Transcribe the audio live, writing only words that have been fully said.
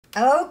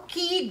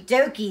Okie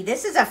dokie.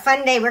 This is a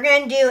fun day. We're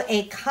going to do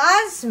a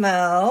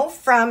Cosmo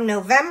from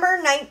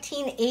November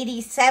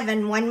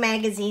 1987 One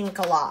Magazine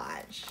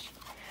collage.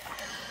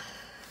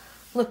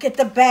 Look at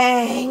the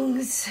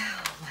bangs.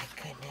 Oh my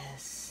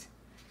goodness.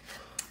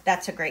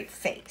 That's a great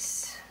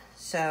face.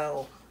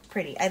 So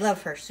pretty. I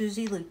love her.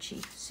 Susan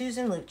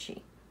Lucci.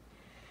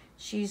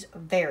 She's a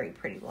very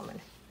pretty woman.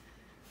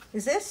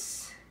 Is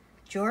this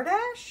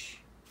Jordache?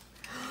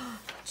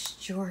 It's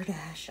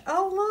Jordache.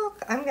 Oh,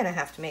 look. I'm going to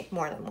have to make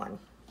more than one.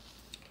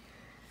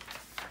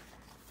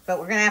 But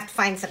we're going to have to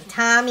find some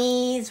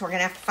Tommies. We're going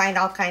to have to find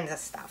all kinds of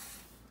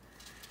stuff.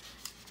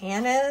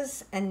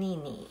 Anna's and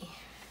Nini.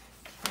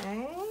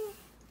 Okay.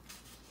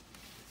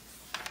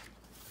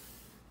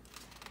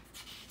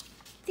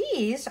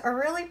 These are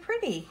really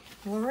pretty.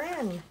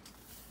 Loren.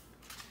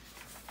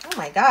 Oh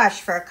my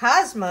gosh, for a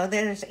Cosmo,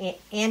 there's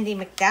Andy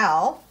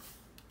McDowell.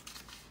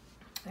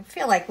 I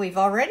feel like we've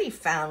already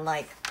found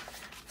like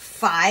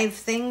 5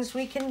 things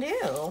we can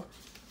do.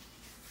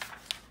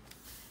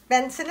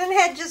 Benson and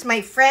Hedges,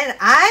 my friend.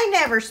 I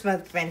never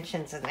smoked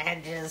Benson and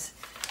Hedges.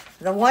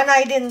 The one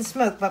I didn't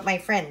smoke, but my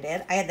friend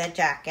did. I had that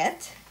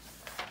jacket.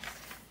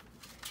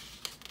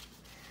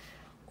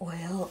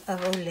 Oil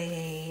of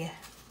Olay.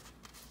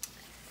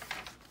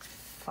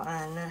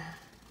 Fun.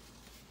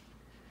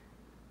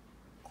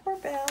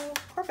 Corbell.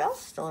 Corbell's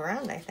still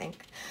around, I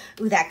think.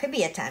 Ooh, that could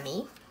be a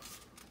tummy.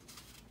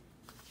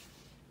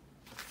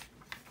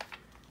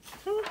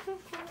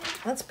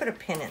 Let's put a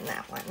pin in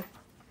that one.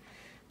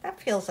 That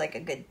feels like a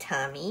good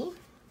tummy.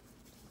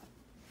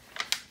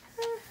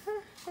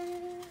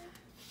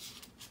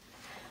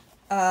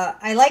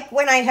 I like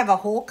when I have a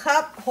whole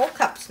cup. Whole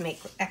cups make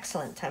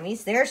excellent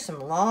tummies. There's some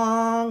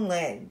long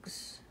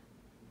legs.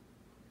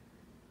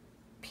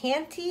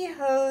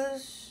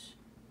 Pantyhose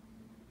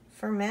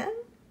for men?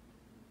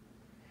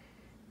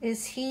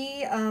 Is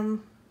he,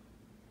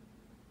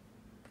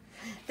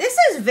 this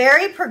is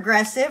very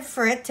progressive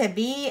for it to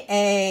be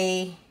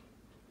a,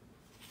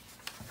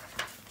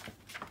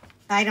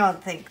 I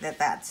don't think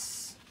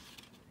that's,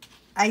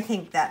 I don't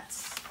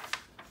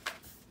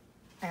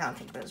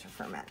think those are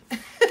for men.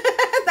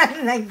 That's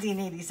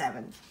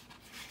 1987.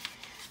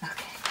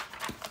 Okay.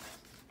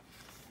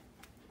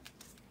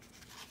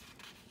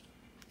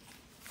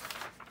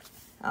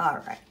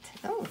 All right.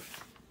 Oh.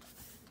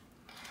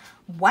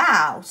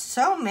 Wow,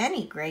 so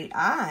many great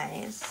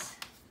eyes.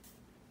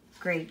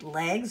 Great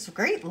legs,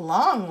 great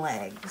long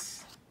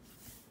legs.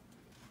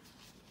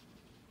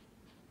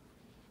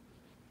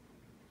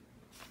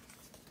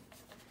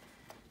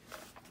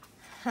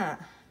 Huh.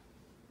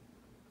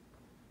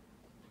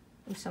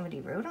 Ooh, somebody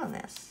wrote on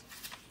this.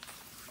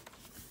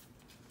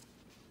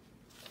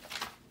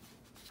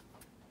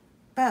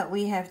 But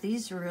we have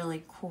these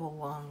really cool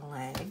long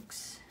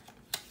legs.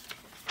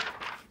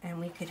 And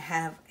we could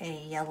have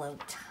a yellow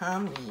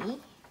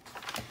tummy.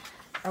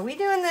 Are we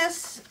doing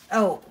this?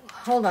 Oh,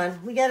 hold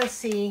on. We got to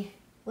see.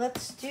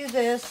 Let's do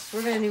this.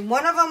 We're going to do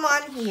one of them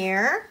on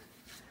here.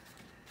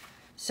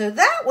 So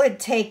that would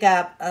take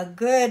up a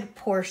good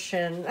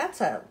portion.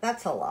 That's a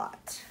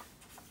lot.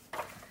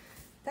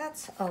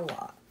 That's a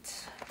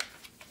lot.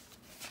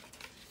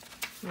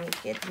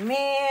 Naked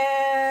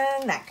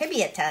man. That could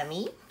be a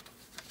tummy.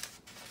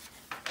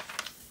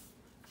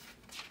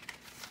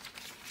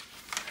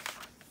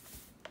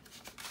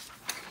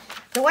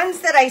 The ones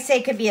that I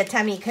say could be a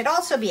tummy could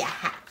also be a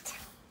hat.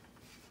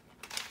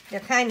 They're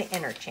kind of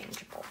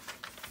interchangeable.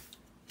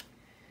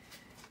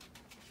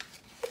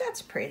 But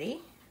that's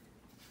pretty.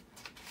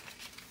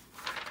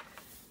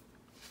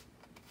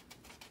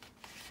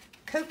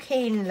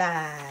 Cocaine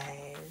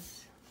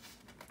Lies.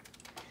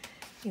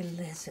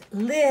 Liz.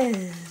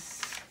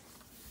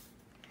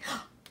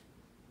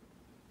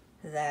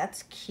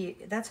 That's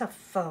cute. That's a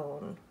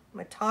phone.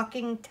 A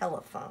talking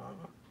telephone.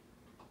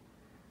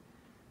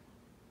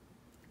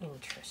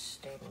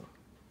 Interesting.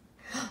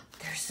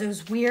 There's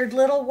those weird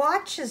little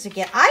watches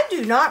again. I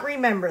do not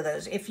remember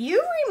those. If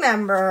you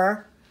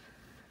remember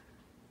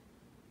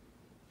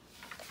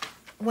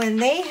when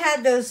they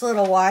had those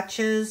little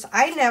watches,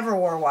 I never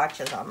wore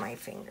watches on my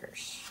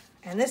fingers.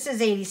 And this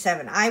is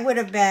 87. I would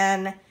have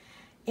been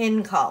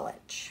in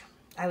college.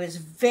 I was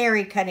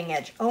very cutting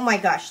edge. Oh my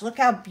gosh, look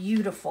how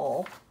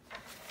beautiful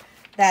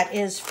that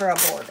is for a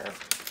border.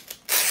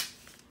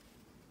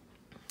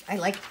 I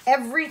like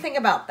everything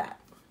about that.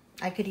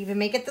 I could even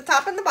make it the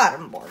top and the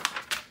bottom board.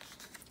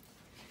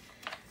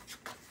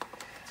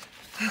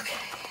 Okay.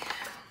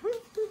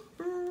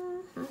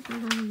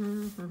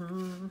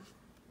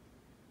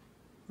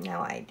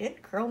 Now I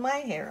did curl my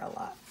hair a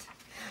lot.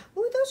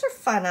 Ooh, those are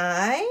fun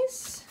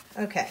eyes.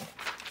 Okay.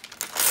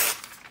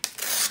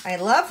 I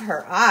love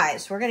her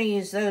eyes. We're going to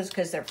use those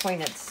because they're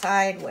pointed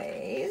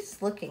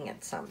sideways, looking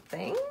at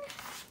something.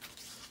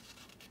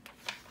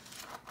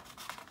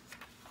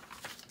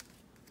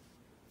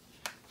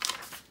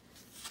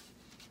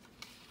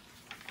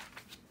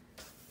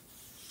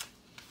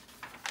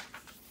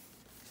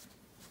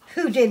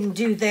 Who didn't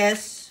do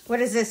this?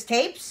 What is this,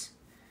 tapes?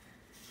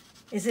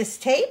 Is this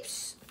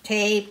tapes?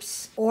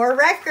 Tapes or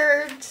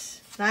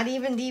records, not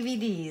even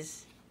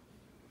DVDs.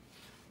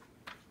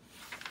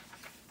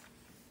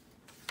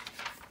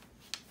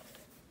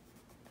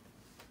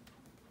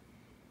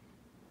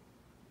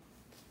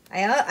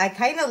 I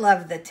kind of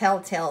love the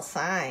telltale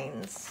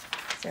signs.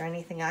 Is there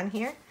anything on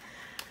here?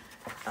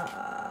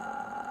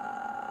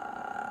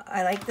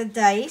 I like the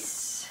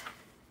dice.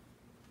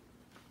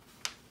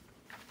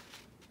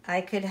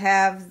 I could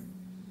have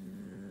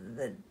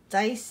the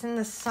dice and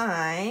the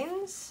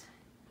signs.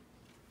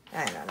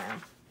 I don't know.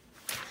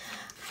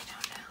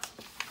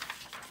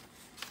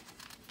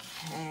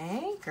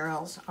 Okay,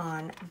 girls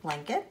on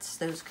blankets.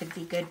 Those could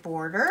be good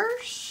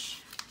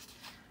borders.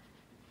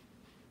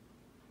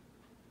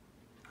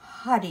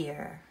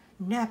 Hauteur.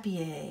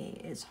 Napier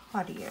is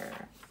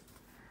hauteur.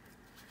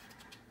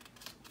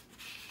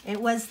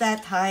 It was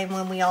that time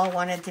when we all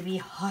wanted to be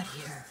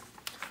hauteur.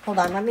 Hold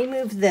on, let me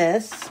move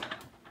this,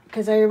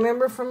 because I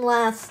remember from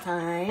last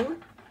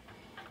time,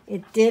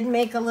 it did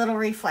make a little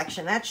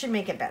reflection. That should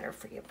make it better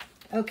for you.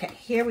 Okay,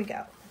 here we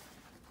go.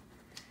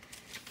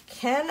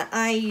 Can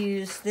I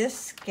use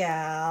this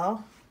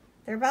gal?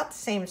 They're about the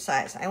same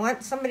size. I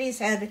want somebody's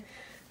head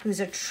who's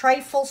a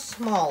trifle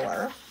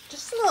smaller,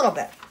 just a little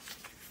bit.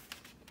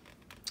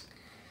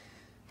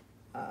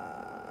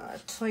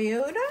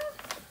 Toyota.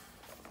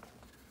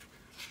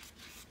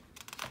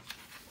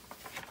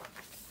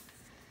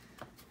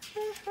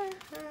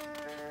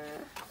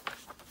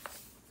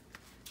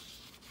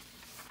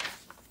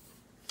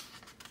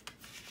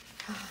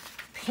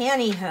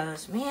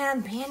 Pantyhose.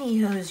 Man,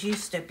 pantyhose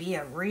used to be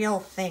a real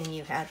thing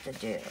you had to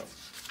do.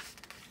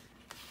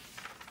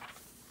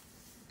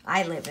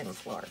 I live in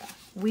Florida.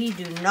 We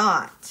do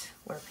not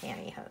wear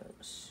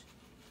pantyhose.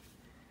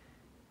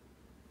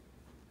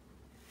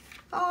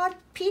 Oh,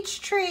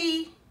 peach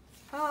tree.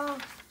 Oh,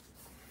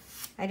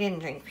 I didn't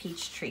drink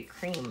peach tree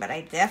cream, but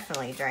I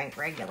definitely drank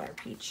regular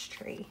peach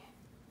tree.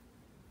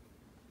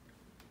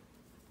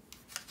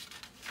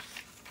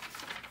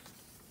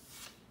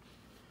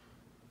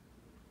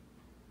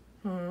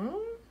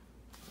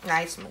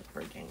 I smoke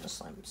Virginia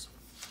Slims.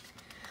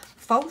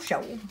 Faux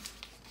show.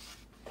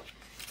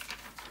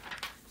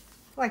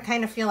 Oh, I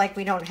kind of feel like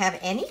we don't have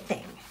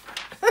anything.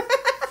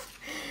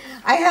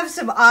 I have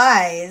some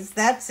eyes.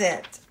 That's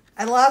it.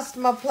 I lost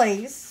my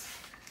place.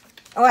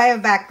 Oh, I have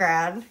a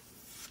background.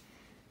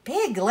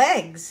 Big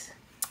legs.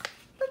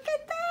 Look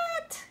at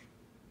that.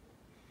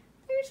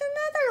 There's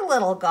another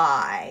little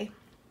guy.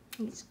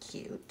 He's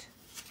cute.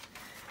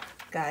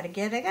 Gotta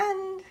get a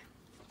gun.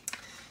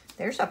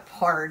 There's a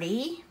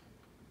party.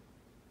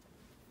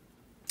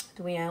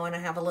 Do we want to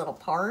have a little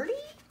party?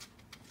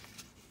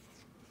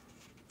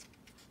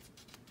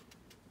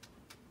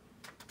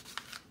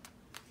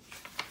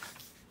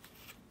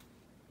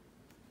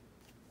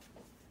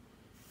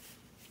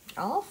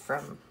 All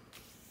from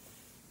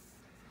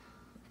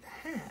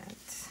that.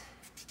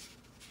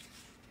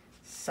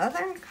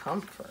 Southern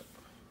Comfort.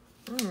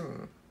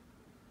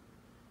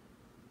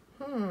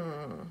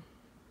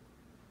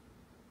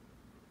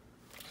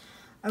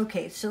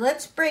 Okay, so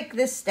let's break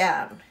this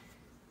down.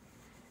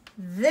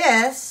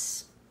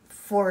 This,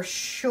 for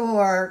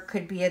sure,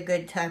 could be a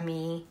good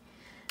tummy.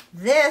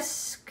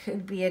 This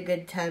could be a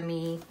good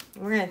tummy.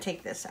 We're going to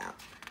take this out.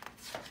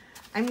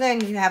 I'm going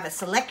to have a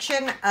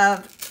selection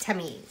of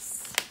tummies.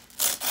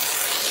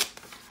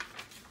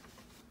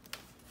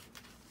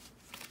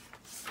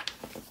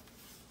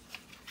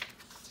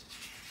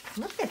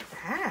 Look at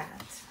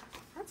that.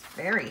 That's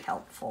very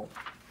helpful.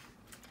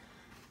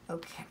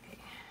 Okay.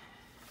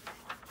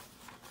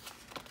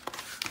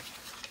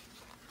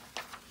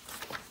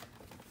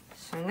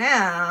 So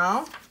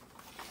now,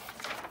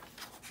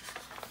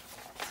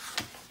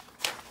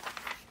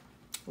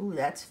 ooh,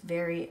 that's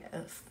very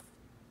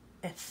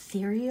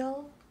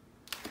ethereal.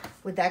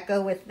 Would that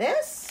go with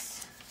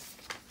this?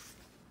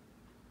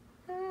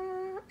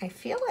 I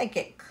feel like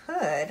it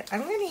could.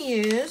 I'm going to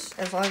use,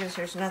 as long as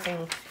there's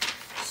nothing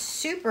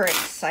super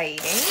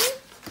exciting,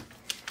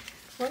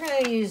 we're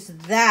going to use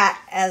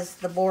that as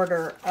the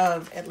border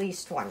of at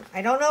least one.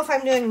 I don't know if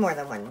I'm doing more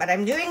than one, but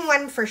I'm doing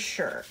one for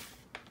sure.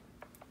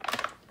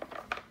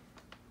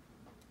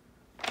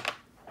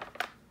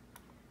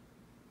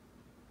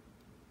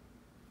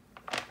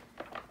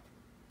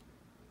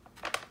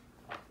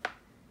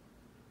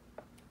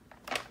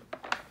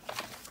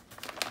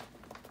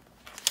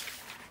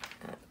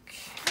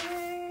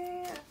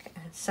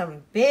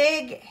 Some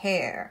big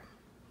hair.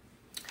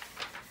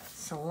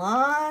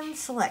 Salon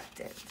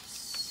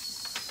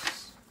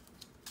Selectives.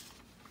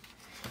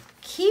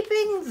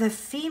 Keeping the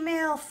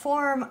female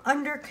form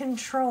under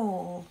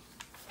control.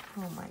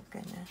 Oh my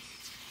goodness.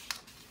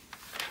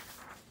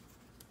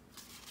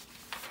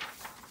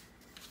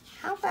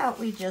 How about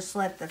we just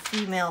let the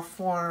female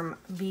form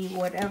be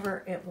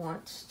whatever it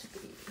wants to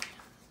be?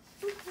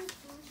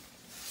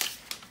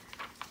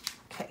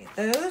 Okay,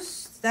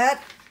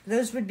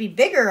 those would be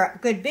bigger,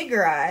 good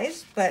bigger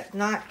eyes, but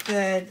not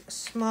good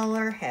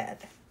smaller head.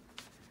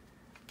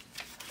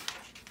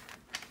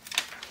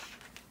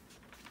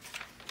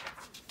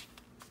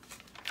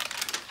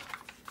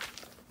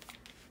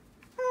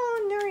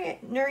 Oh,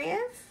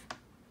 Nureyev?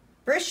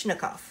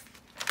 Brishnikov.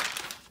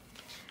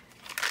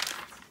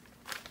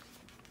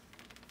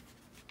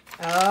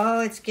 Oh,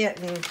 it's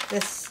getting,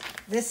 this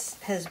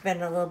has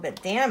been a little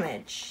bit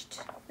damaged.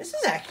 This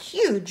is a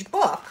huge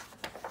book.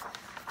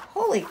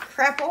 Holy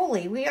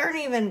crap-oly, we aren't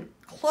even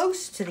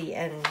close to the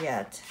end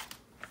yet.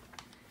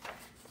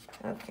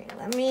 Okay,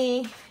 let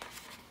me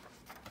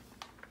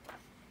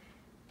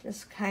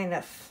just kind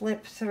of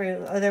flip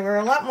through. Oh, there were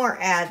a lot more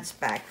ads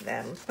back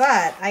then,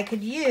 but I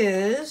could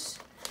use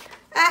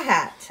a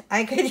hat.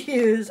 I could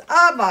use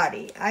a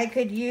body. I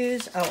could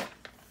use, oh,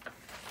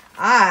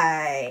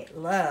 I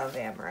love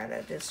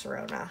Amaretta di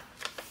Serona.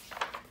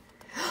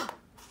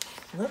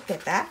 Look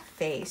at that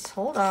face.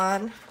 Hold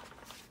on.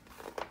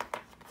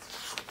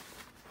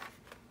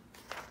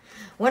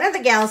 One of the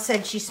gals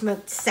said she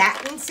smoked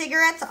satin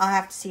cigarettes. I'll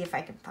have to see if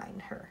I can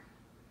find her.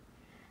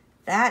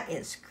 That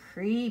is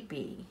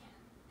creepy.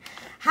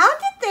 How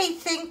did they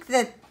think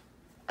that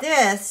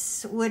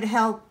this would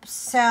help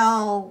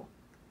sell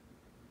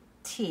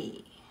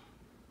tea?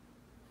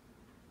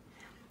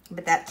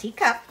 But that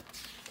teacup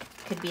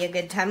could be a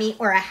good tummy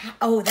or a hat.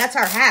 Oh, that's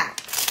our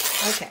hat.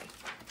 Okay.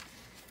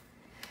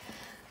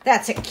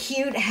 That's a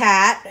cute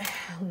hat.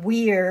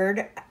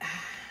 Weird.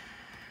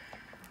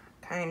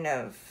 Kind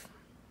of.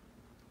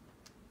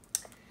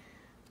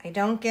 I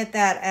don't get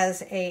that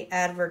as a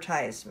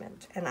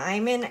advertisement. And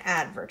I'm in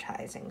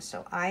advertising,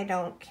 so I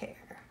don't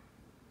care.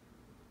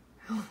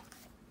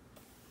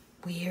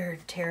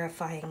 Weird,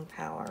 terrifying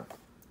power.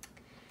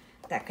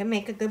 That can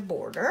make a good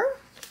border.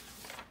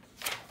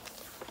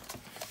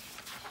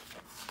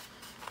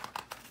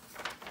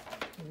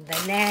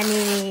 The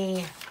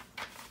nanny.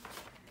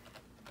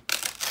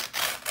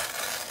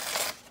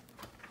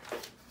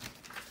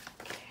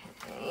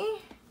 Okay.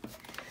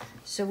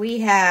 So we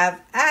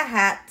have a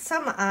hat,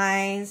 some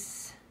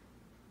eyes.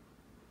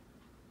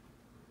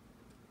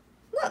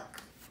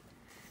 Look,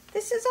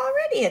 this is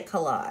already a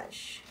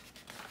collage.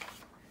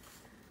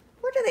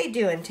 What are they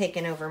doing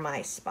taking over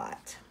my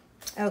spot?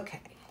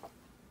 Okay.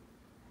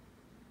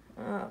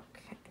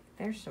 Okay,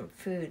 there's some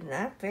food.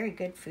 Not very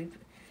good food.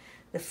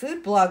 The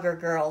food blogger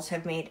girls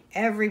have made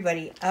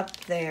everybody up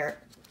their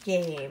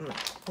game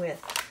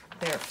with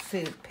their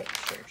food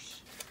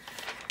pictures.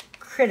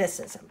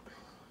 Criticism.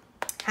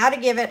 How to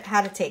give it,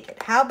 how to take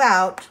it. How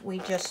about we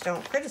just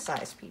don't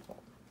criticize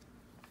people?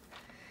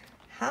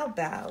 How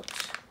about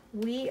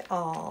we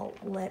all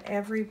let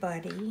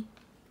everybody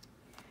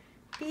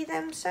be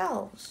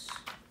themselves?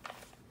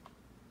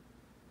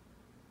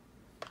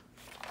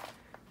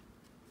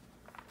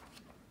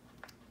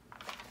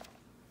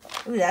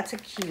 Ooh, that's a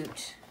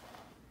cute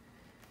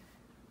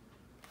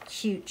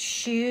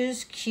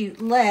shoes,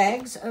 cute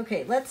legs.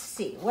 Okay, let's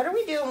see. What are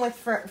we doing with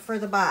for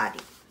the body?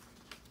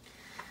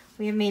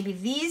 We have maybe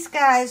these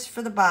guys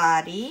for the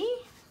body.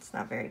 It's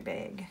not very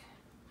big.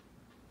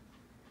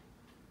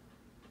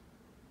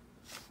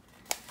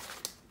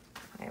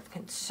 I have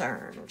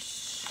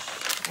concerns.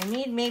 I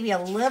need maybe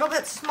a little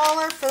bit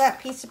smaller for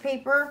that piece of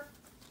paper.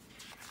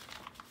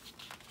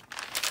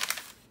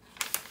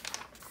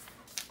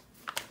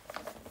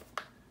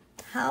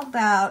 How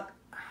about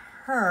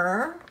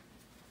her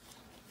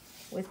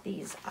with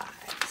these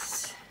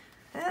eyes?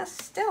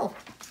 Still,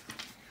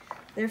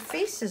 their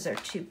faces are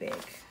too big.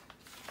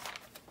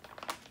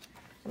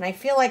 And I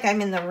feel like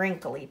I'm in the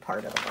wrinkly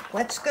part of the book.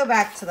 Let's go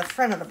back to the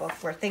front of the book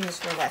where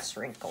things were less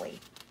wrinkly.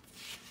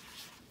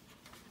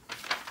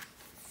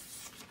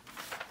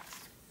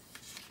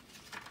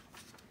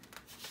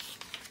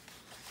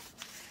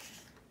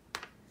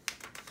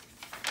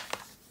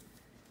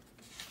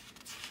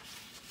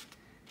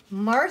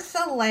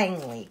 Martha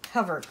Langley,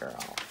 cover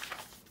girl.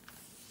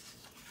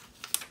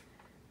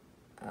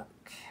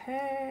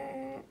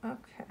 Okay,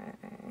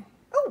 okay.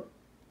 Oh!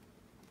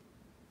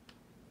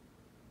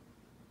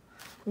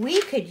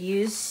 We could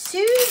use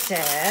Susan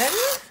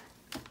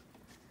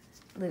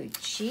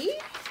Lucci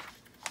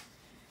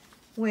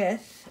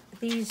with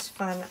these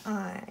fun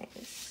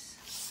eyes.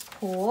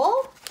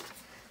 Cool.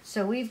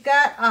 So we've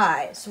got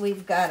eyes.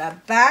 We've got a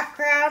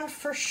background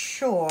for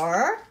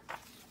sure.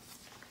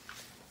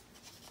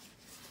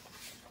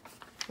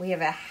 We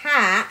have a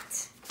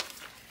hat.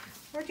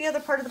 Where'd the other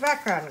part of the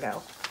background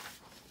go?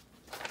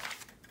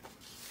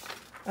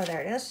 Oh,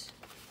 there it is.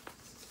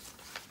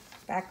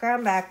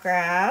 Background,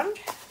 background.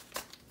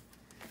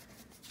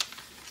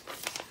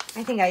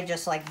 I think I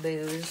just like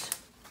booze.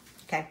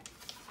 Okay.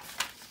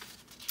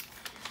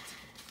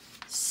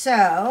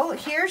 So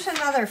here's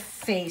another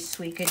face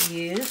we could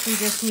use. We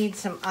just need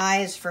some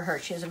eyes for her.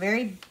 She has a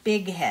very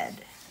big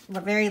head, a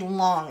very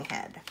long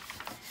head.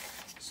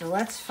 So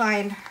let's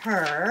find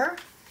her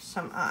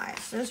some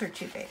eyes. Those are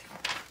too big.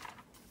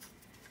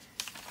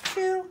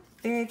 Too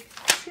big,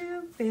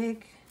 too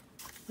big.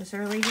 Is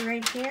there a lady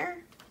right here?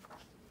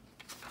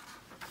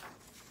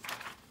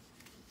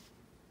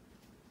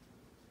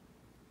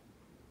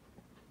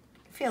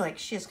 I feel like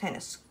she has kind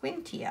of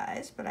squinty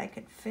eyes, but I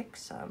could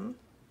fix them.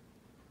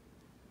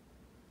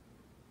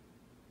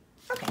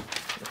 Okay,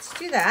 let's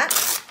do that.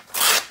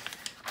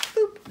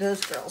 Boop,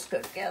 those girls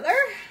go together.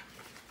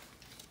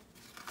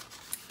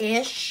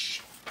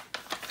 Ish.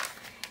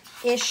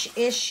 Ish,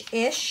 ish,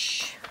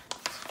 ish.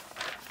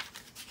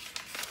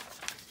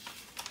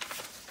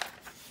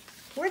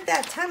 Where'd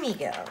that tummy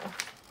go?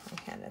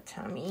 I had a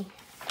tummy.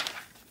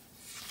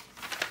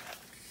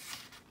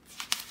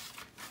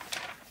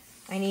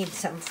 I need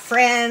some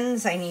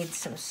friends. I need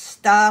some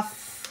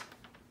stuff.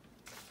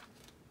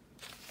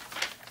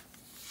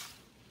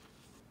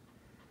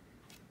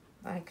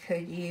 I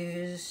could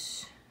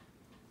use,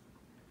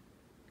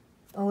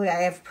 oh yeah,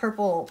 I have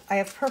purple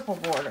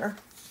border.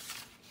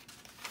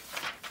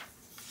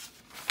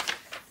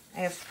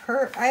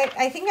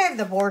 I think I have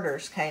the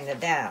borders kind of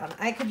down.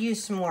 I could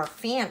use some more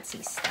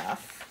fancy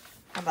stuff.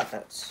 How about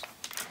those?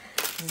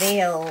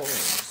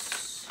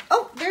 Veils.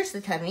 Oh, there's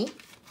the tummy.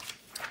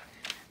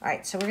 All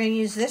right, so we're going to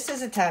use this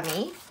as a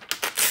tummy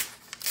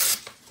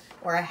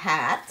or a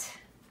hat.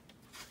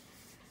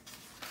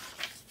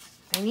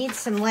 I need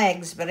some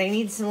legs, but I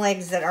need some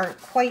legs that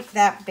aren't quite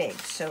that big.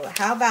 So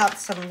how about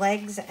some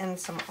legs and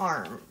some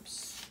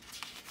arms?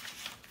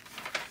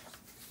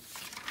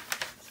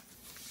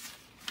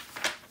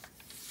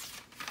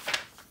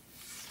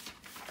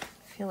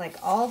 I feel like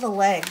all the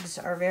legs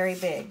are very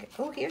big.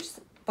 Oh, here's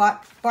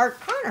Bart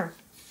Connor.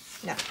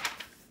 No.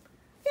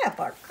 Yeah,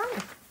 Bart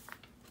Connor.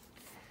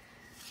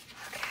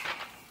 Okay.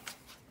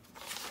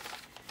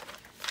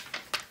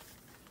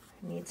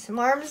 I need some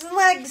arms and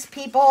legs,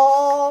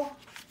 people.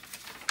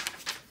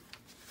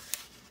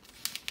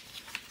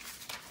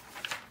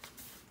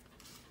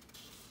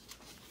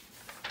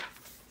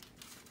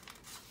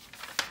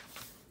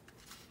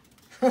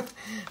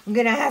 I'm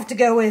going to have to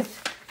go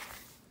with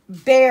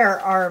bear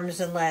arms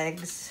and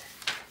legs.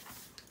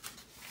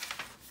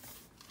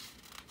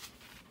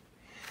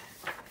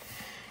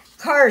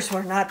 Cars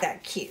were not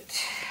that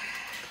cute.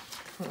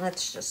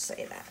 Let's just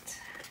say that.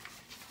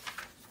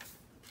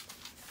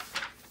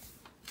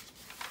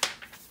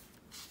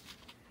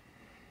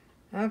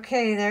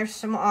 Okay, there's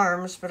some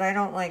arms, but I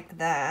don't like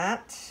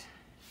that.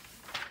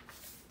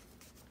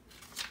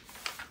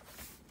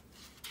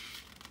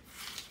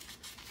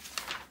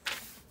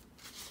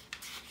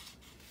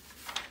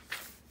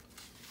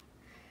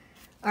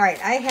 All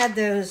right, I had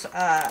those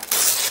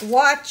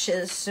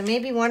watches, so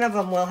maybe one of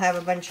them will have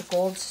a bunch of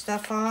gold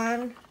stuff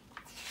on.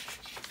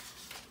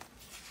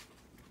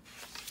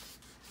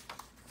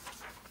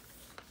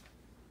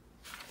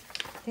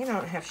 They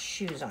don't have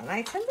shoes on.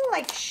 I tend to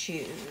like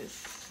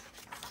shoes.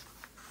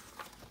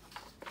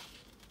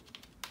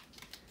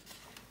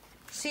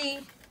 See,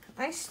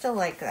 I still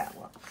like that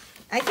look.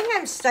 I think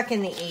I'm stuck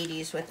in the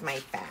 80s with my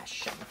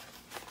fashion.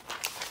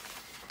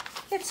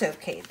 It's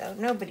okay, though.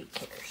 Nobody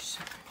cares.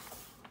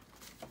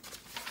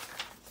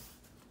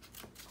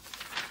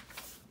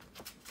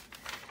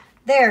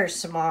 There's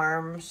some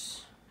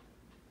arms.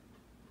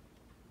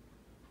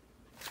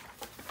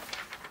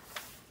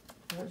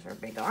 Those are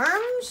big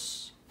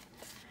arms.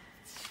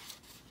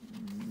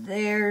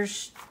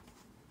 There's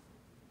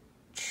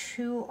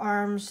two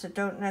arms that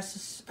don't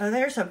necessarily... Oh,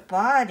 there's a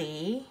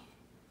body.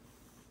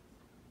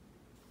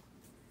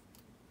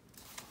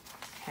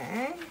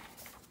 Okay.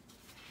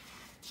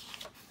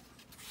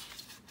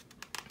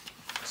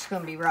 It's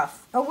going to be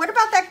rough. Oh, what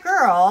about that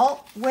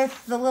girl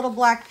with the little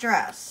black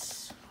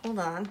dress? Hold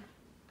on.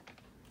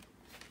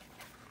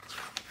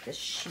 Does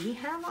she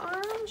have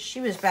arms? She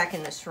was back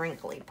in this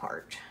wrinkly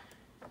part.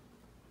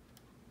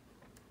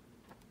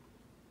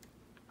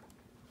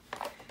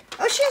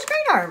 Oh, she has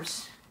great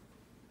arms.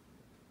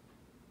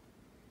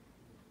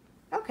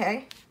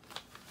 Okay.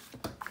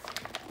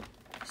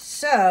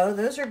 So,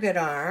 those are good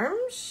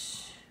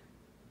arms.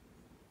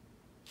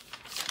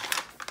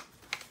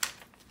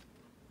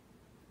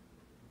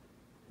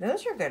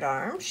 Those are good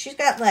arms. She's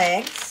got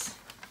legs.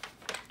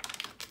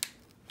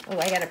 Oh,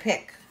 I gotta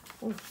pick.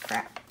 Oh,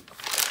 crap.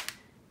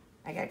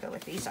 I gotta go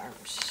with these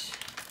arms.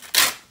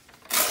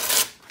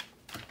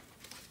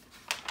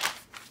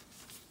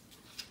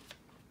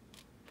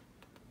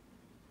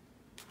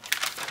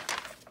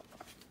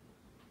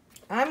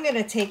 I'm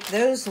gonna take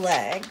those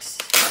legs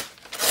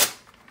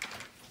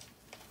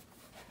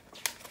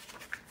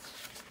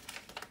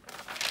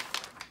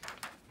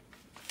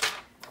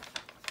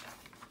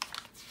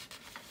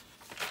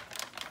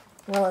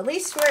well, at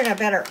least we're in a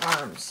better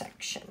arm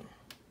section.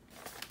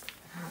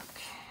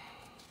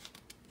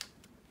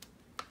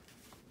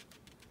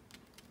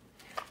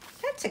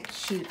 That's a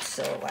cute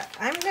silhouette.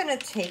 I'm going to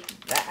take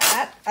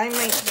that. I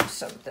might do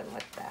something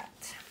with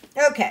that.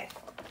 Okay.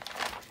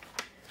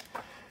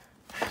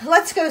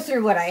 Let's go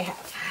through what I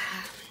have.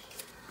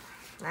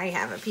 I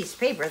have a piece of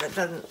paper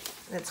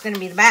that's going to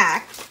be the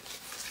back.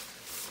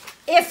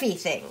 Iffy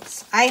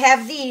things. I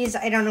have these.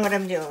 I don't know what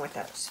I'm doing with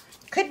those.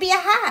 Could be a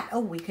hat. Oh,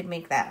 we could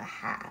make that a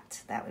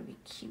hat. That would be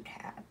a cute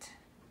hat.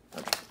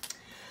 Okay.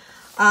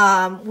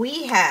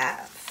 We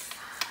have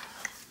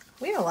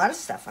a lot of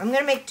stuff. I'm going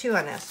to make two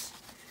on this.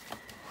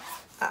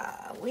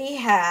 We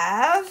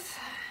have,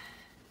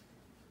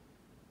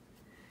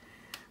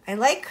 I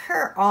like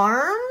her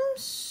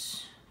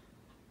arms,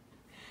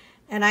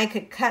 and I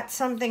could cut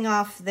something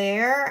off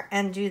there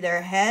and do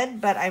their head,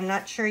 but I'm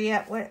not sure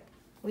yet what.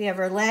 We have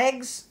her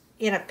legs.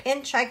 In a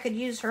pinch, I could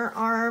use her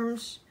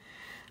arms.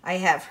 I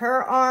have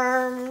her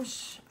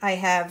arms. I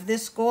have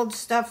this gold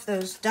stuff,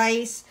 those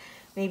dice,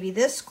 maybe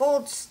this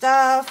gold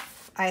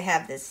stuff. I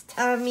have this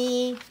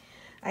tummy.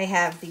 I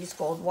have these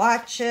gold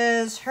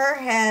watches, her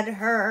head,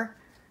 her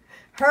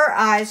her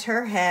eyes,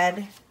 her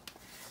head,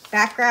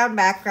 background,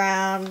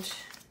 background.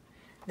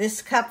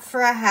 This cup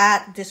for a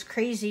hat. This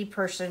crazy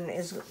person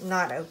is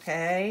not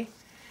okay.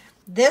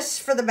 This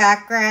for the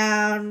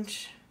background,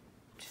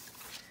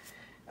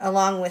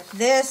 along with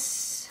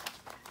this,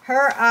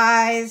 her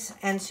eyes,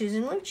 and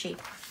Susan Lucci.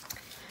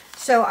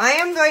 So I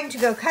am going to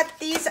go cut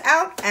these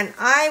out, and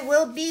I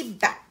will be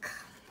back.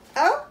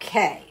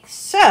 Okay,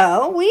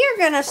 so we are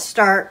going to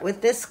start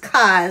with this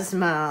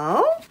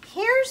Cosmo.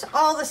 Here's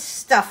all the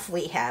stuff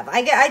we have.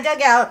 I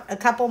dug out a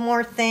couple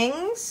more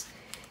things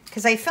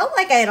because I felt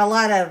like I had a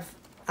lot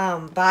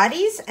of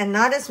bodies and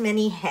not as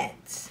many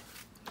heads.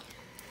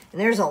 And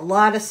there's a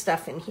lot of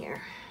stuff in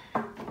here.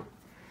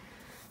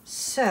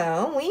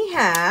 So we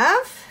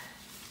have,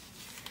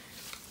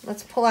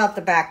 let's pull out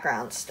the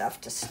background stuff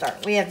to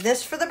start. We have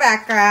this for the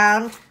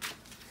background.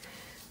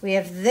 We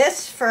have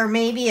this for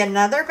maybe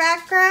another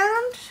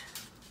background.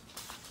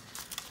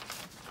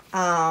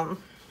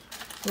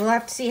 We'll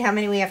have to see how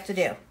many we have to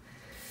do.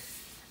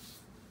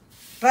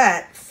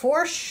 But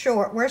for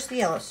sure, where's the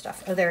yellow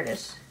stuff? Oh, there it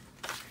is.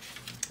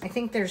 I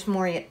think there's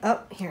more yet.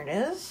 Oh, here it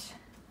is.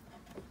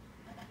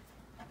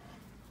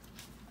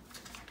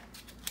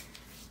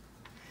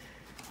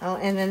 Oh,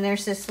 and then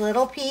there's this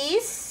little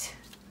piece.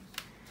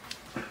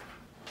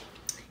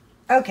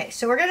 Okay,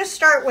 so we're going to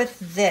start with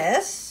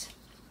this.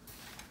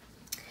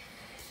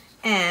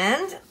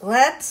 And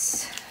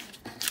let's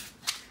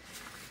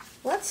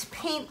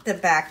paint the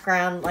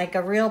background like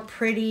a real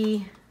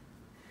pretty.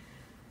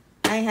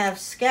 I have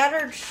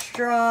scattered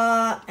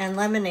straw and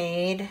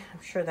lemonade.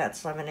 I'm sure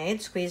that's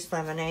lemonade, squeezed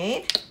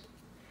lemonade.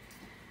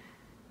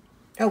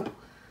 Oh,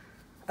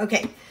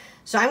 okay.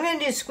 So I'm going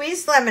to do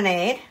squeezed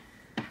lemonade.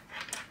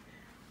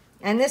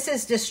 And this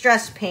is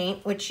distress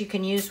paint, which you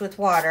can use with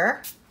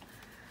water.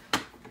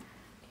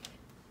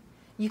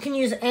 You can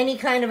use any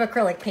kind of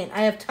acrylic paint.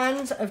 I have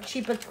tons of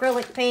cheap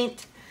acrylic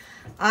paint.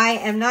 I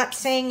am not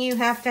saying you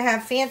have to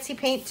have fancy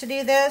paint to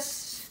do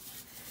this.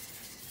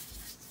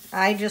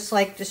 I just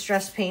like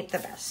distress paint the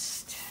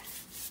best.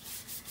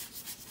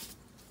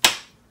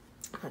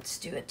 Let's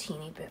do a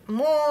teeny bit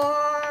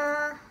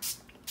more.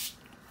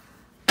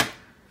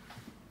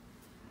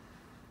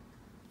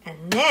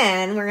 And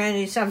then we're going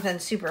to do something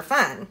super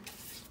fun.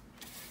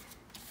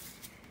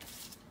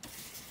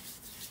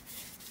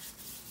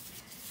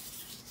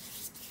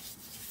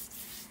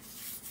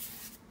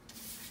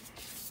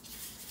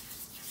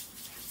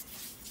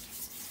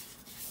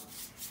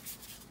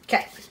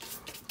 Okay.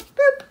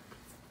 Boop.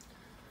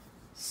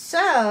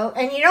 So,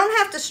 and you don't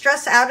have to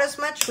stress out as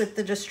much with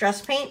the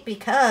distress paint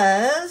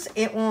because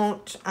it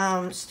won't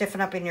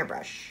stiffen up in your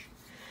brush.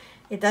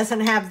 It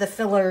doesn't have the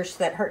fillers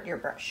that hurt your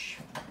brush.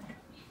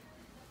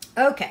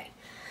 Okay,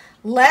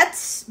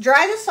 let's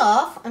dry this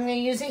off. I'm going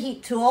to use a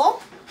heat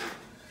tool.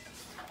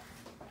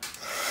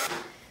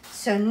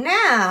 So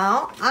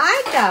now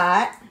I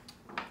got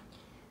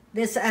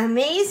this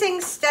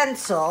amazing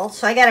stencil.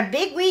 So I got a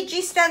big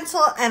Ouija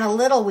stencil and a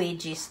little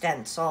Ouija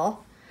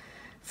stencil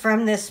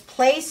from this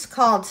place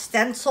called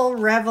Stencil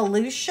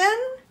Revolution.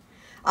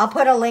 I'll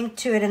put a link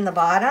to it in the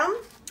bottom.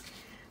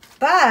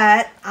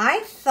 But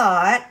I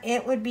thought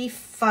it would be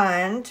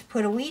fun to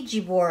put a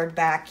Ouija board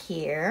back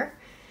here.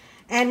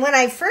 And when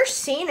I first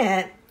seen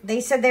it,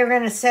 they said they were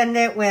going to send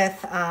it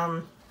with,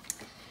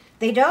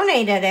 they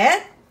donated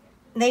it.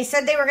 They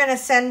said they were going to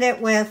send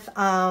it with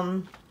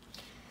a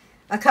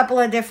couple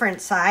of different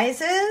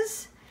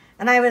sizes.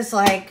 And I was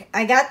like,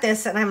 I got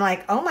this and I'm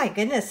like, oh my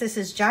goodness, this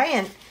is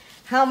giant.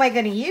 How am I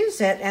going to use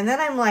it? And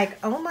then I'm like,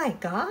 oh my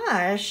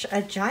gosh,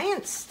 a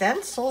giant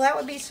stencil. That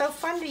would be so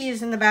fun to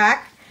use in the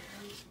back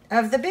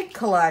of the big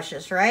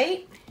collages,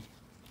 right?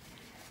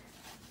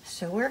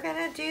 So we're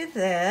going to do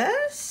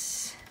this.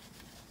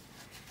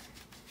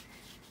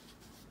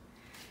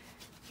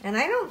 And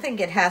I don't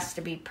think it has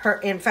to be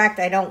in fact,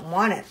 I don't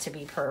want it to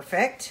be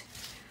perfect.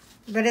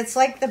 But it's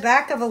like the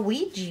back of a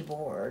Ouija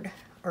board.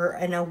 Or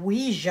an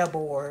Ouija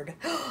board.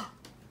 How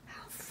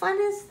fun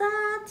is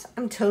that?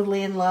 I'm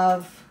totally in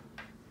love.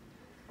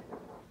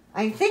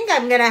 I think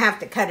I'm going to have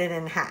to cut it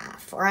in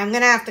half. Or I'm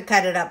going to have to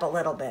cut it up a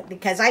little bit.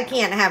 Because I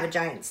can't have a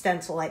giant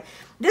stencil like...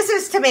 This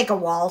is to make a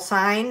wall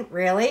sign,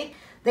 really.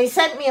 They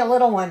sent me a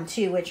little one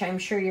too, which I'm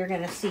sure you're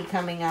going to see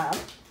coming up.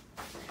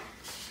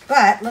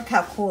 But look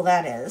how cool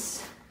that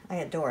is. I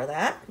adore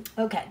that.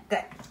 Okay,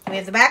 good. We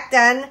have the back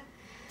done.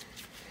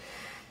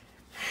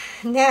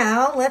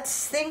 Now,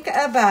 let's think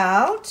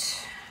about,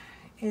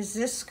 is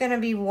this going to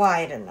be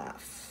wide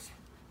enough?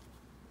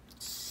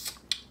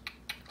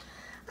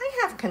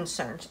 I have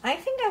concerns. I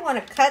think I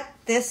want to cut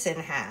this in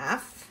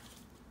half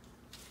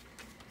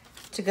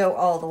to go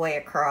all the way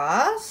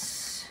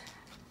across.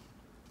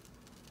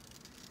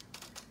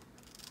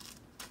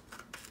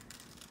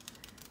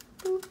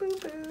 Boop, boop,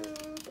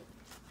 boop.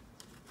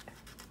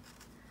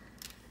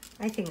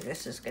 I think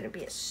this is going to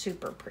be a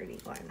super pretty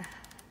one.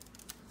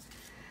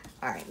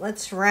 All right,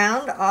 let's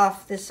round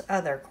off this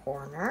other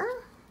corner.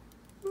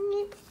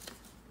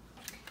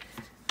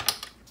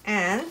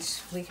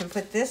 And we can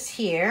put this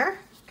here,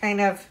 kind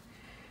of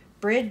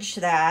bridge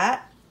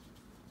that.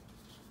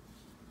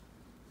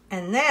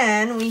 And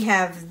then we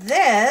have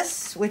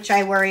this, which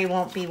I worry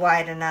won't be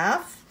wide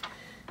enough.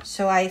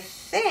 So I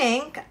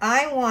think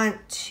I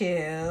want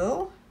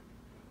to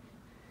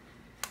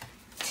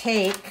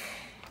take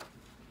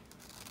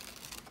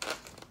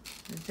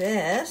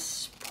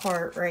this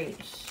part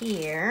right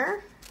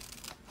here.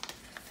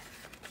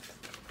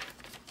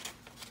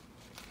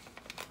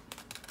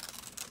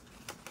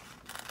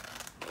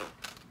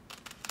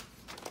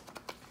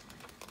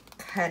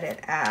 Cut it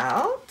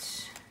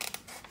out.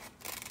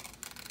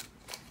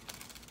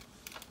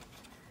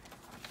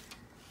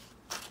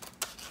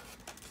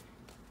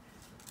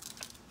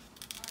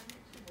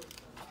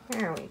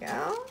 There we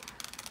go.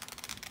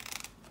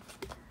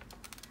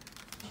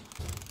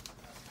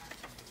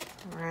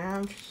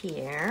 Around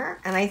here.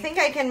 And I think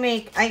I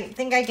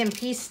can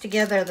piece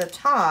together the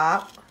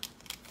top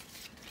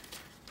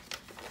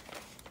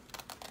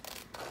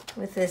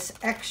with this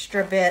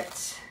extra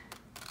bit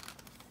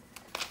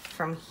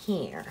from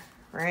here,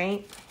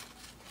 right?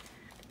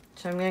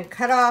 So I'm going to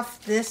cut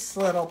off this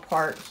little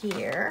part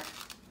here.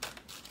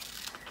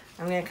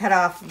 I'm going to cut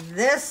off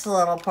this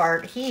little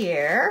part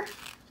here.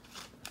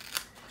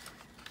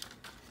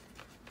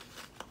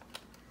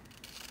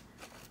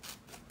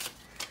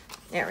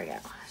 There we go.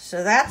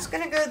 So that's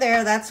going to go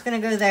there, that's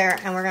going to go there,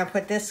 and we're going to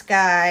put this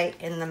guy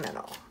in the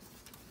middle.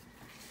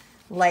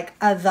 Like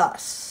a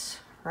thus,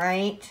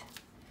 right?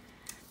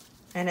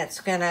 And it's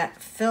going to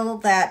fill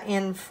that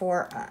in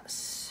for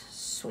us.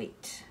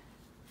 Sweet.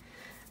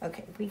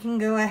 Okay, we can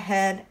go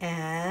ahead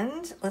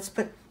and let's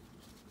put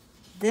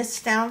this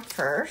down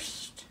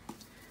first.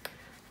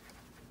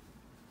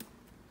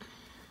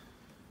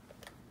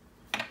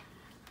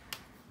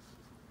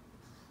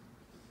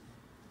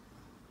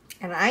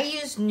 And I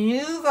use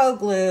Nuvo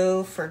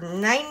glue for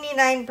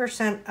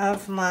 99%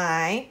 of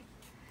my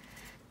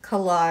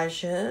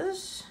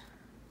collages.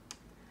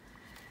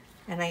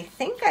 And I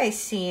think I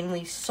seen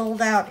we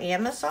sold out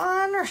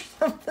Amazon or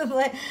something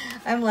like.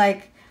 I'm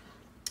like,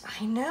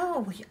 I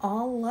know, we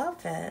all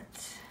love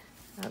it.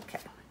 Okay,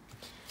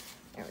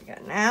 there we go.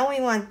 Now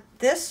we want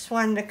this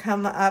one to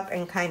come up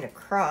and kind of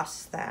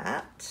cross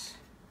that.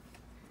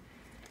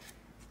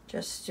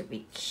 Just to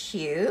be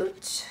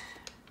cute.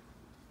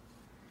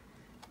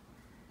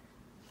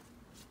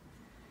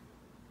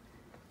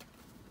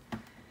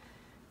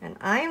 And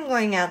I'm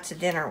going out to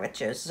dinner with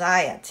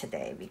Josiah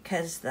today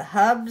because the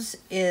Hubs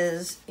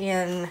is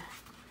in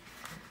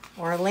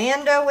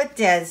Orlando with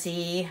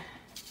Desi.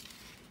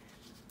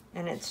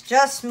 And it's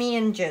just me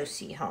and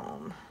Josie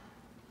home.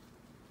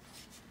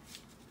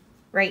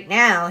 Right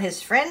now,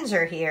 his friends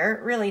are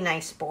here. Really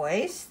nice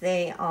boys.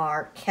 They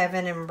are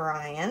Kevin and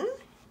Brian.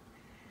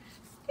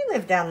 They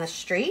live down the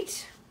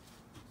street.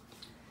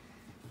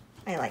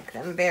 I like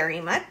them very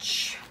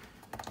much.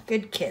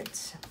 Good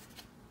kids.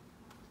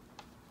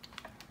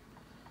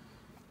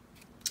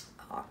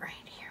 All right,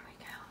 here we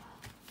go.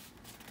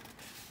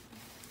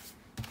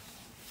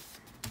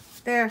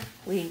 There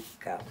we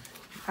go.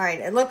 All right,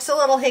 it looks a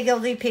little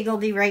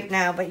higgledy-piggledy right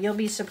now, but you'll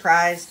be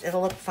surprised.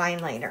 It'll look fine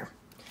later.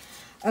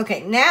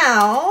 Okay,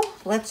 now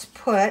let's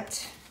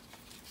put...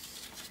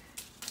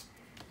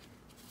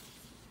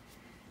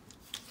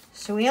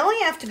 So we only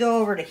have to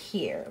go over to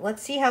here.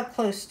 Let's see how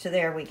close to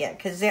there we get,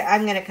 because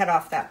I'm going to cut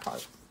off that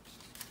part.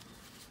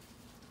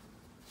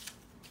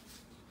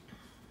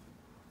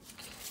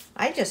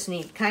 I just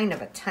need kind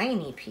of a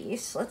tiny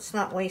piece. Let's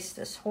not waste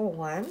this whole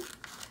one.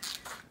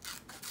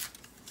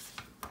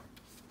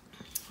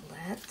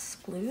 Let's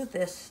glue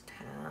this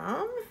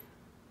down.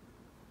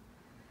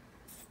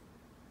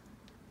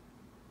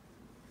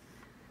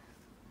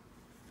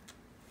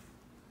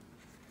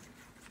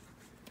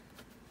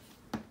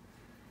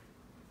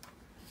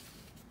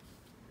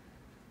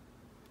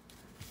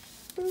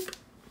 Boop.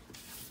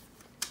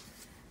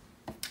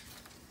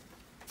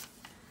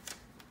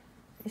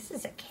 This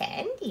is a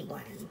candy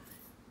one.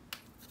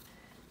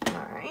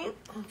 All right,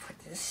 I'll put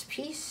this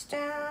piece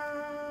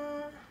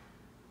down.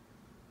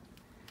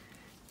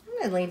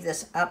 I'm gonna leave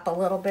this up a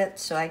little bit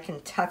so I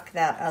can tuck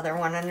that other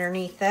one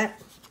underneath it.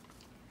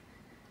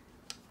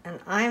 And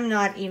I'm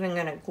not even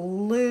gonna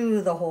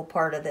glue the whole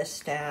part of this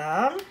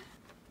down.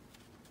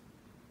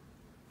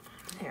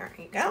 There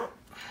you go.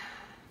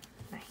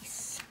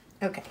 Nice.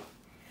 Okay.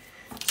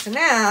 So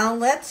now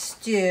let's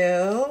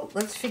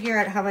figure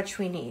out how much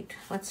we need.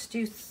 Let's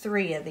do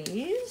 3 of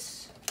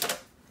these.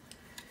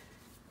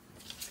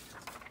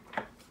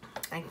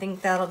 I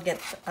think that'll get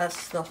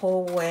us the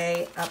whole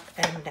way up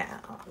and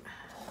down.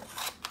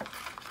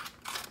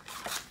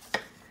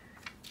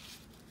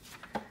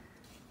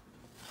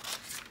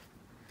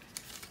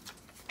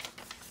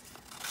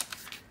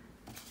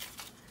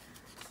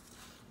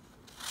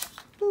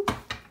 Boop.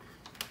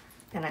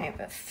 And I have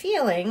a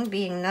feeling,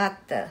 being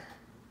not the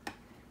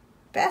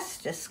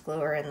bestest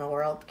gluer in the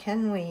world,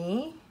 can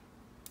we?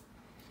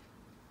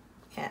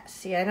 Yeah,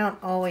 see, I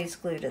don't always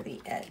glue to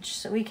the edge,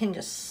 so we can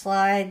just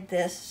slide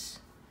this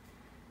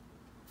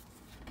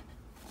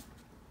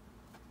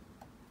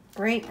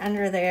right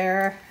under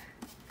there,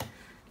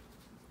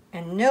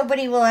 and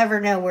nobody will ever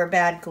know we're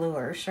bad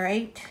gluers,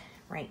 right?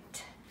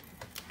 Right.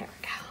 There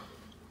we go.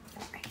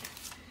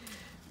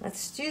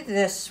 Let's do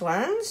this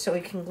one so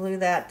we can glue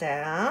that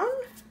down.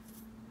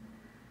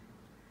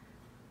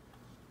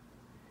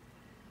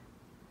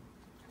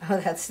 Oh,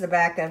 that's the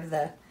back of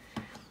the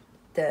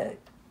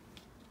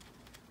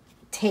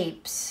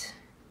tapes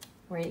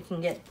where you can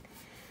get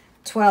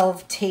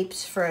 12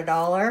 tapes for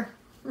 $1.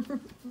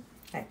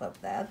 I love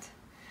that.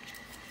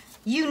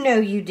 You know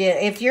you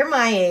did. If you're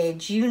my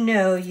age, you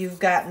know you've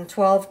gotten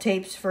 12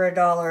 tapes for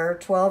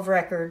 $1, 12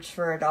 records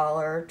for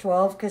 $1,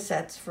 12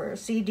 cassettes for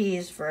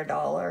CDs for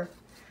 $1.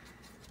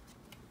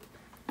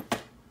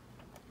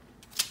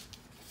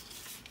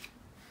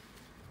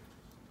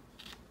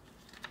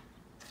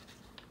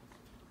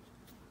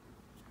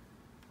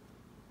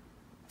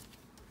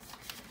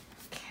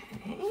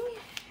 Okay,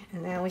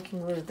 and now we can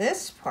glue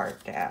this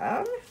part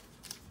down.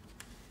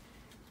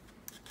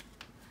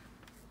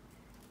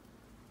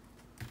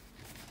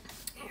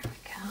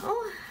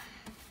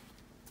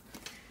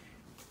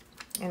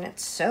 And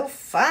it's so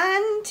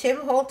fun.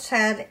 Tim Holtz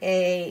had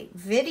a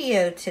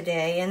video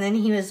today, and then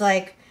he was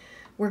like,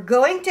 we're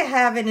going to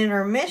have an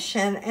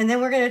intermission, and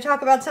then we're going to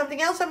talk about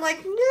something else. I'm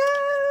like,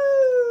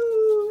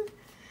 no.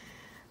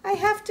 I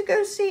have to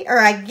go see, or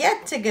I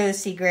get to go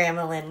see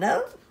Grandma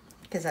Linda,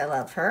 because I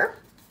love her.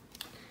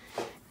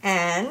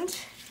 And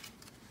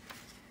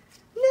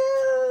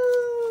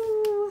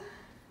no.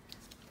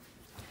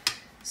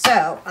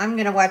 So I'm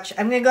going to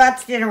go out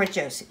to dinner with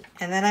Josie.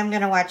 And then I'm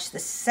going to watch the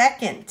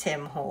second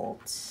Tim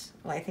Holtz.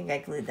 Well, I think I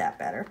glued that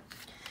better.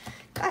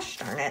 Gosh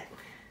darn it.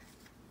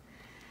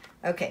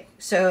 Okay,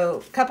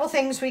 so a couple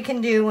things we can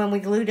do when we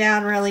glue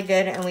down really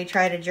good and we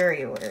try to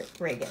jury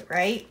rig it,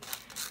 right?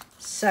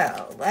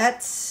 So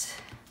it's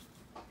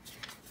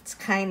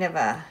kind of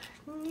a,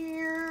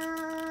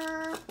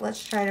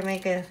 let's try to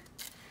make a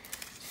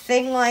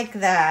thing like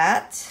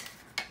that.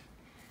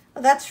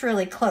 Well, that's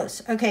really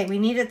close. Okay, we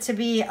need it to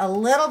be a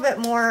little bit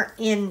more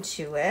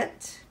into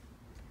it.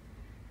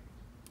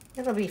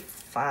 It'll be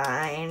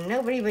fine.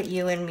 Nobody but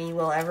you and me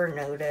will ever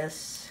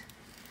notice.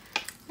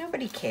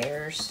 Nobody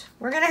cares.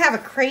 We're going to have a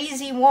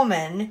crazy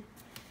woman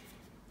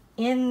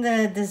in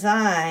the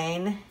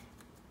design.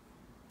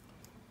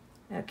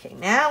 Okay,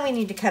 now we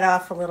need to cut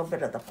off a little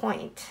bit of the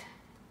point.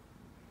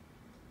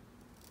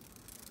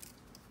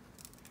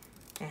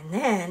 And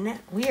then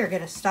we are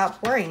going to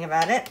stop worrying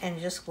about it and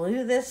just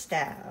glue this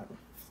down.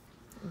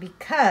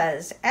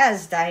 Because,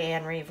 as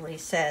Diane Reevely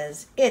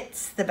says,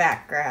 it's the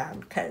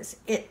background because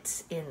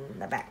it's in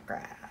the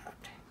background.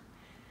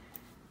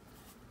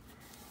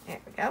 There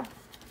we go.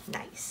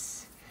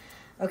 Nice.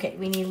 Okay,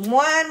 we need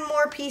one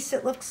more piece,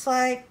 it looks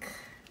like.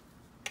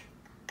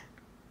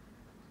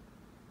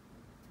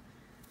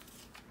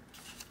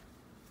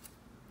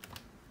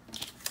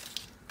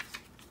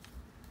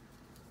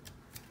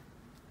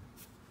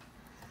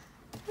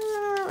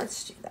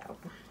 Let's do that one.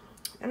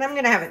 And I'm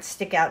going to have it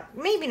stick out,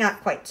 maybe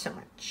not quite so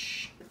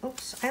much.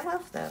 Oops, I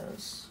love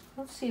those.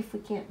 Let's see if we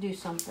can't do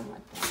something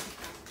like that.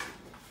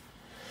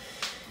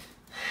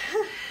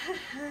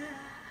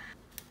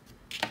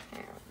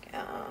 There we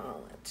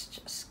go. Let's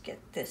just get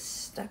this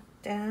stuck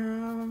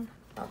down.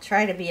 I'll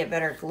try to be a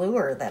better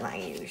gluer than I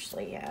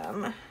usually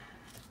am.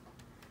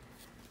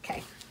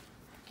 Okay.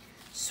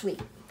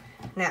 Sweet.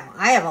 Now,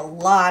 I have a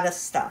lot of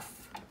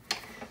stuff.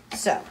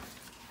 So,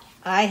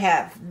 I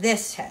have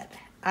this head.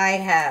 I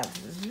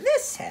have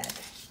this head.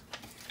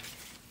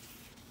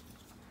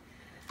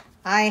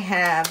 I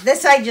have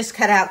this I just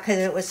cut out because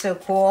it was so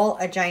cool,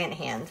 a giant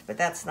hand, but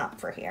that's not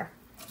for here.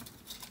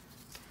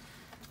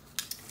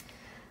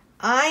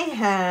 I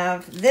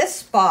have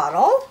this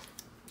bottle,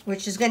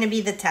 which is going to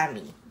be the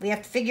tummy. We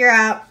have to figure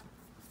out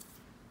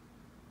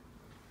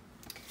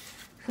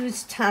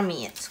whose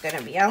tummy it's going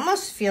to be. I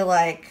almost feel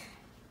like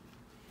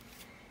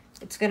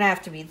it's going to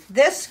have to be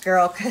this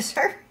girl because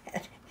her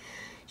head,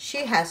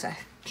 she has a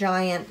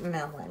giant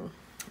melon.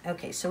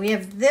 Okay, so we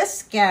have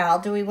this gal.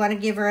 Do we want to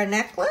give her a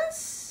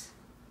necklace?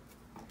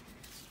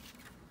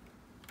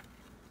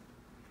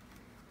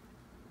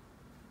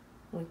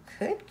 We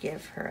could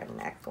give her a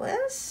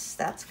necklace.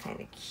 That's kind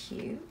of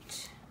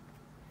cute.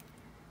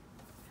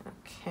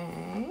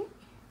 Okay.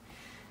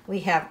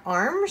 We have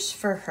arms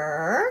for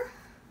her.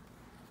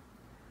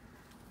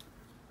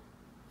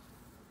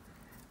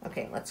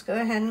 Okay, let's go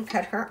ahead and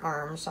cut her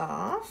arms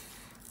off.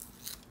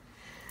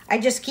 I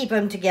just keep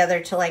them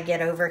together till I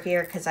get over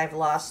here because I've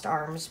lost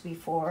arms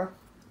before.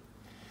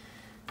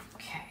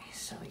 Okay,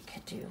 so we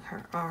could do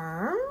her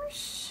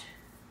arms.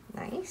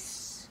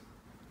 Nice.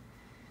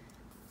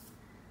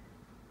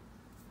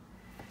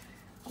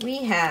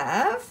 We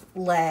have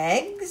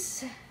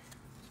legs.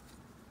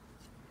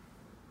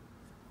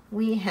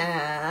 We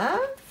have...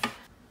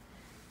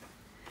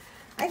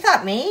 I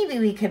thought maybe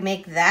we could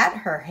make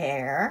that her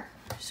hair.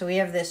 So we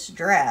have this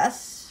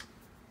dress.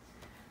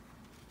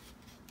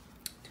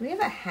 Do we have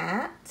a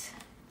hat?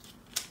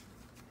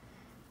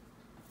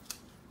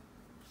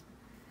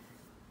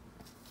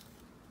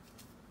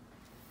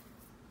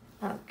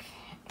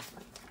 Okay,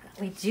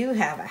 we do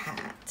have a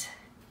hat.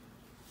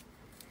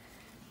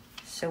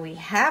 So we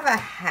have a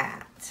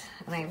hat,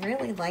 and I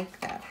really like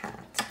that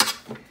hat.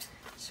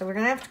 So we're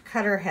gonna have to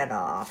cut her head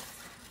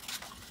off.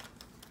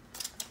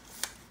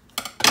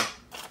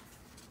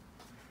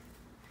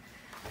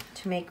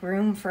 to make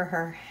room for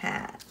her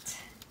hat.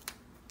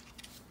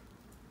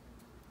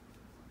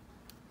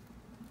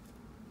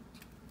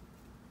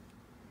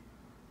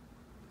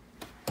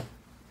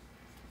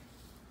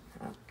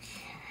 Okay.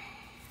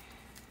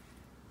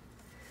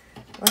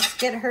 Let's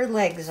get her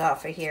legs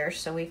off of here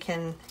so we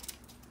can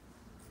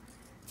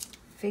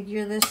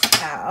figure this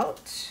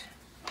out.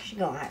 She's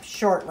gonna have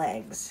short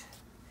legs.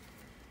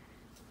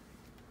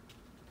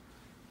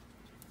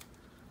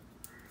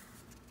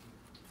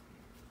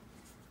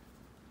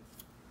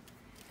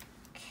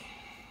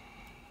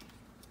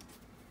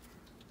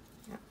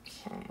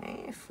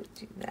 Okay, if we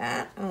do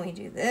that, and we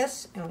do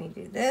this, and we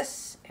do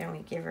this, and we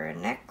give her a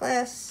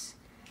necklace,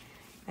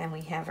 and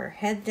we have her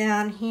head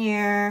down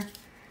here,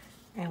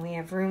 and we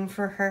have room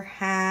for her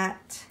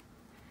hat.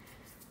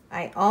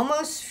 I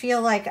almost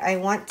feel like I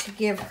want to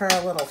give her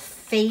a little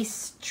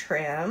face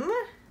trim.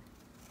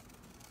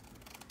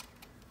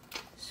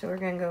 So we're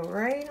going to go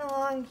right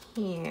along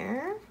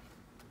here.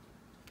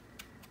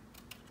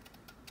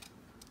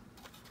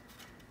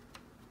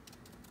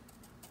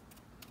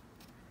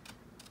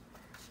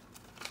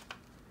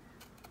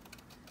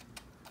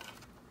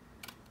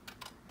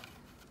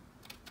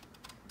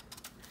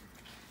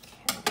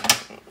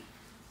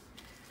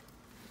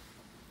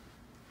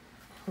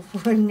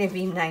 Wouldn't it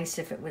be nice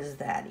if it was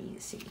that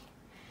easy?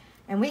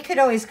 And we could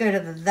always go to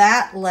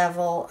that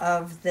level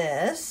of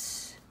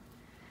this.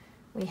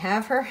 We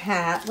have her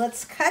hat.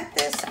 Let's cut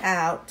this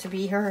out to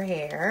be her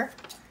hair.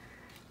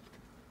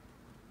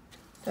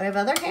 Do I have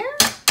other hair?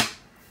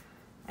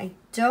 I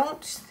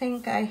don't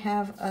think I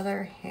have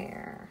other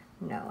hair.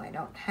 No, I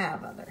don't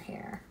have other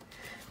hair.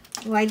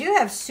 Well, I do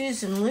have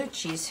Susan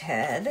Lucci's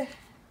head.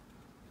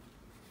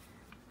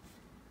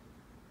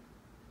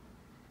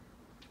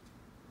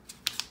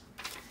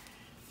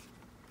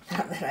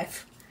 Now that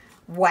I've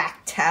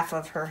whacked half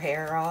of her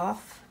hair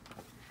off.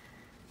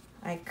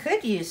 I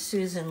could use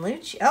Susan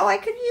Lucci. Oh, I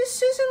could use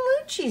Susan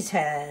Lucci's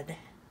head.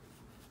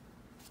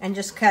 And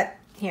just cut,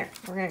 here,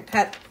 we're going to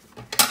cut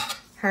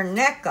her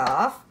neck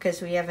off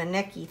because we have a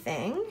necky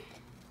thing.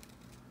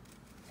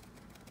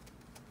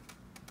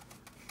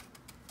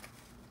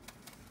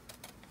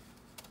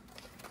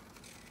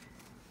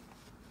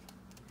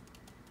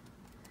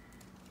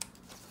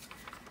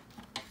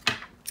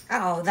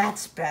 Oh,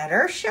 that's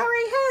better. She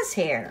already has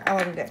hair. Oh,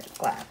 I'm good.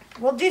 Glad.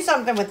 We'll do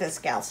something with this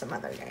gal some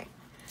other day.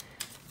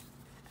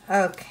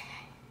 Okay.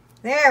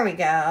 There we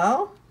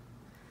go.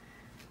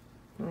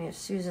 We have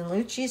Susan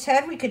Lucci's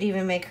head. We could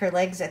even make her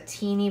legs a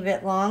teeny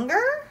bit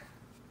longer.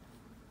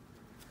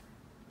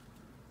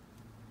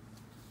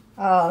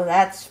 Oh,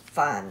 that's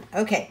fun.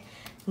 Okay.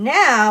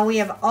 Now we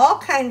have all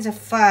kinds of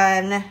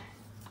fun.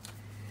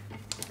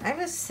 I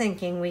was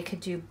thinking we could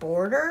do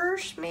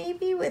borders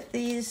maybe with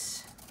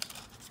these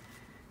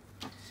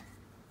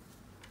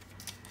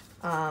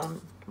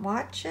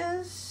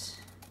watches.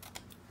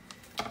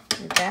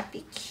 Would that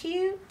be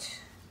cute?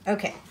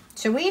 Okay,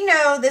 so we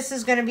know this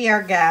is going to be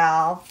our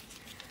gal.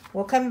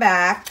 We'll come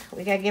back.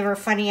 We got to give her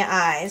funny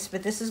eyes,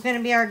 but this is going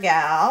to be our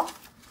gal.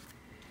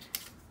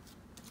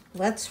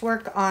 Let's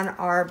work on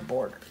our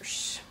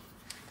borders.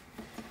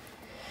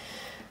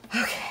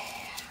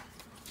 Okay,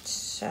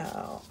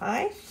 so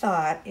I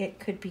thought it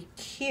could be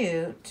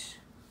cute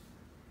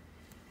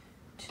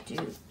to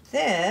do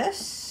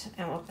this,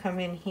 and we'll come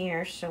in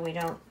here so we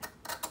don't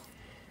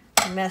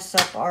mess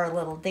up our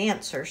little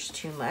dancers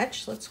too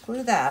much. Let's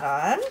glue that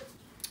on.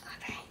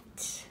 All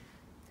right.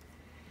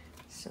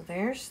 So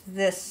there's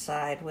this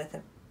side with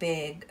a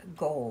big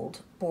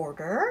gold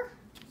border.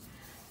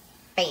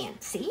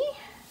 Fancy.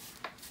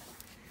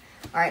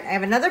 All right, I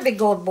have another big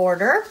gold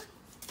border.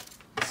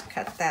 Let's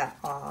cut that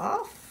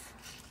off.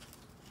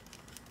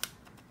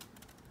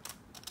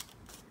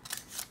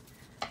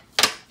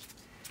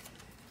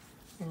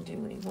 And do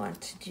we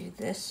want to do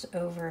this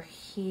over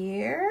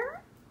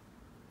here?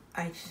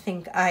 I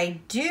think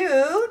I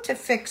do, to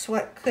fix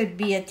what could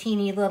be a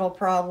teeny little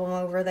problem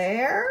over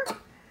there.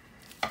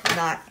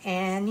 Not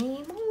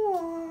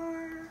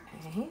anymore.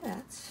 Okay,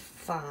 that's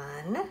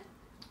fun.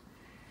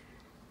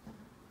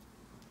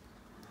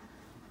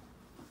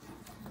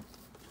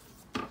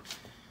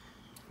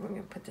 We're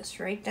going to put this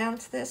right down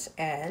to this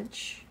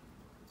edge.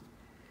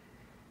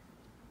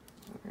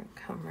 We're going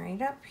to come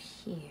right up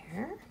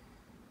here.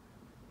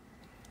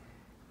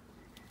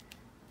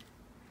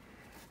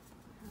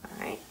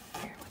 All right,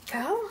 there we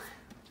go.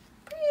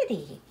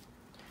 Pretty.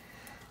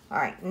 All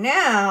right,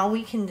 now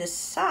we can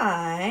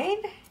decide,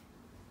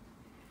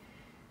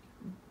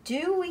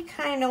 do we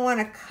kind of want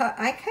to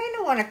I kind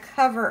of want to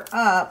cover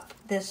up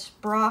this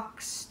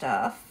Brock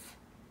stuff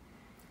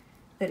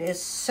that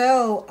is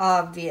so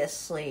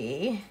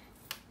obviously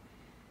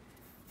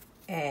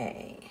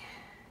a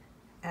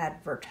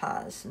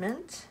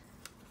advertisement,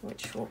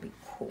 which will be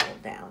cool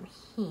down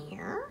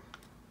here.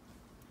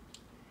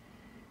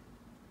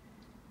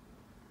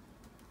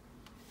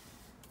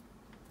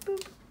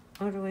 Boop.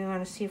 Or do we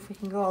want to see if we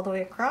can go all the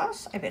way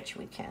across? I bet you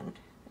we can.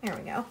 There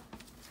we go.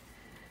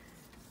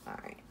 All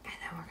right, and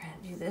then we're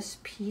going to do this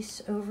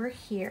piece over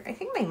here. I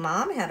think my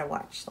mom had a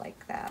watch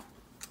like that.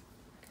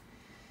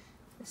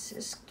 This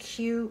is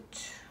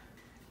cute.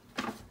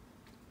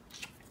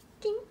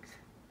 Dink,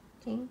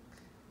 dink,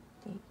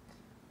 dink.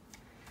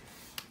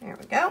 There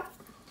we go.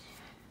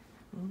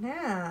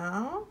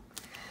 Now,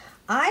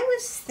 I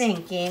was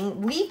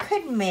thinking we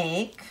could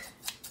make,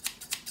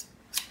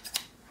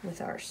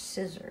 with our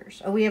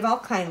scissors, oh, we have all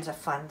kinds of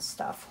fun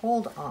stuff.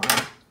 Hold on.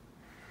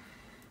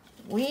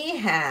 We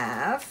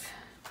have,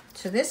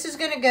 so this is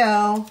going to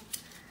go,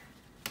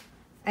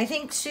 I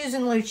think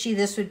Susan Lucci,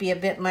 this would be a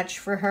bit much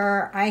for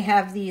her. I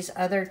have these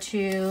other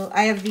two.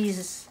 I have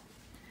these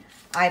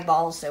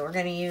eyeballs that we're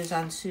going to use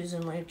on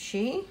Susan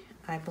Lucci,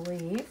 I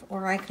believe.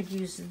 Or I could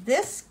use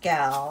this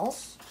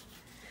gal's.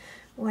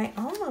 Oh, I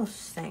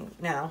almost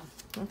think, no,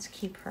 let's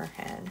keep her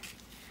head.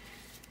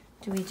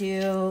 Do we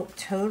do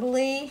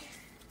totally?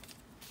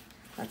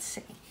 Let's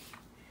see.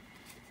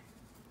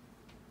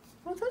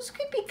 Well, those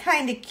could be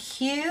kind of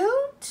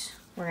cute.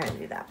 We're going to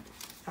do that.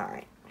 All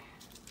right.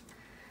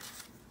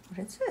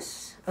 What is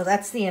this? Oh,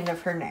 that's the end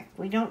of her neck.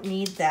 We don't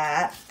need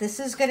that. This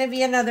is going to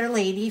be another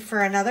lady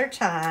for another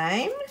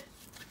time.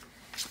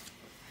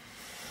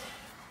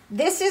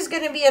 This is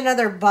going to be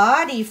another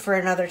body for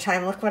another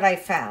time. Look what I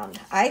found.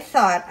 I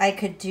thought I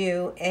could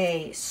do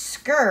a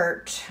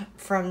skirt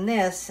from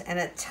this and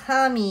a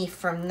tummy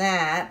from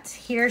that.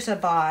 Here's a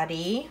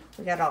body.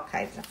 We got all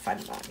kinds of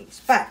fun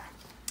bodies. But,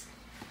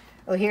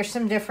 oh, here's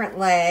some different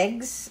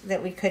legs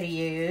that we could have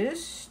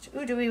used.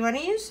 Ooh, do we want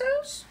to use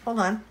those? Hold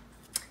on.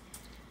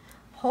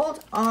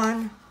 Hold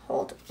on,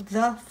 hold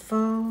the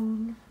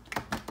phone.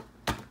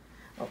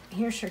 Oh,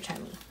 here's her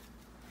tummy.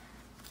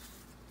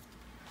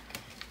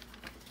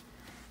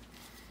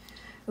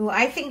 Ooh,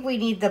 I think we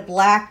need the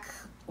black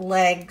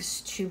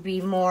legs to be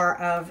more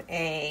of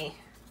a,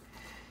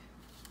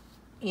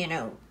 you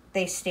know,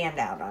 they stand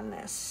out on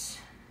this.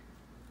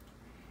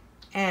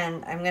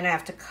 And I'm going to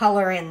have to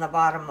color in the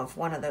bottom of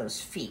one of those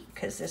feet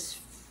because this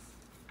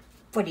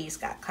footy's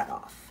got cut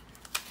off.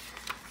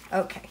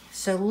 Okay,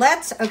 so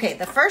okay,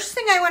 the first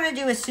thing I want to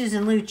do with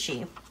Susan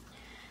Lucci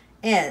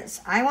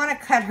is I want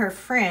to cut her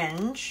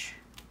fringe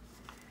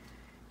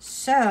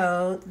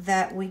so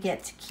that we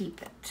get to keep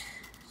it.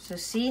 So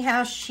see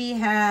how she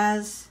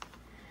has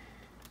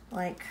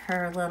like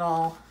her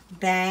little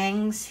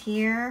bangs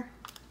here?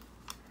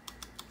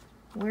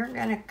 We're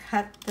going to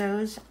cut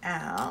those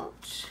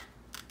out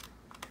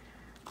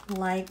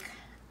like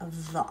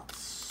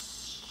this.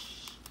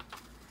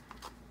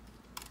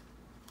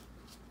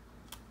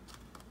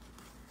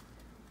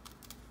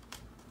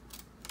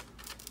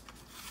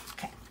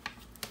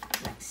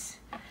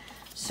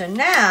 So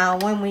now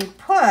when we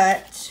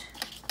put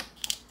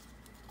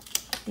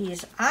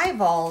these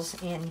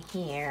eyeballs in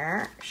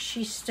here,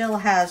 she still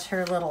has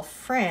her little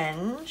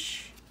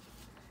fringe.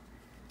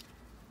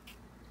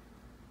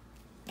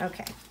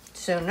 Okay,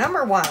 so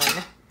number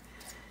one,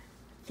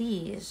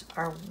 these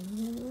are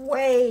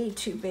way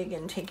too big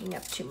and taking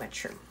up too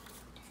much room.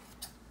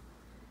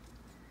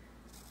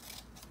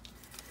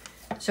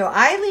 So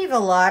I leave a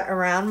lot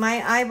around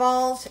my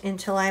eyeballs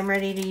until I'm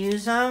ready to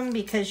use them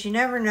because you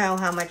never know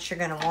how much you're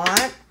going to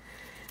want.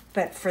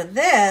 But for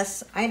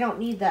this, I don't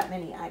need that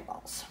many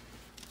eyeballs.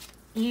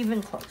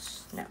 Even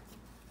close, no.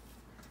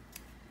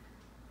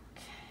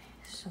 Okay,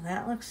 so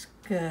that looks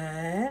good.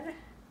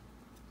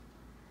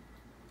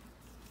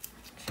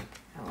 Okay,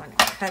 I want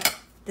to cut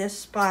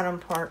this bottom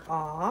part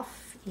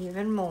off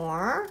even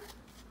more.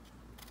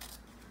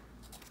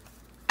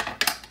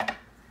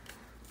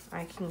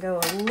 I can go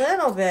a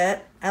little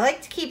bit. I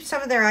like to keep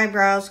some of their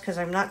eyebrows because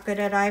I'm not good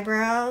at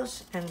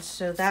eyebrows, and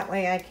so that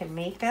way I can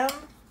make them.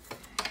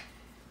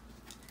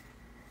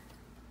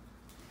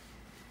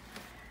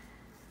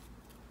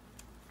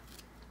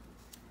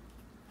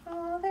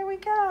 Oh, there we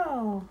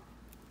go.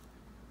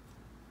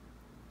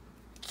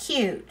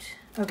 Cute.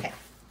 Okay,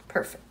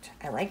 perfect.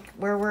 I like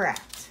where we're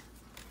at.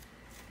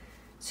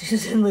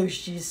 Susan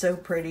Lucci's so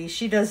pretty.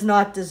 She does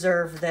not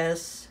deserve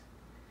this,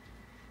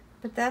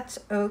 but that's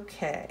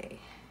okay.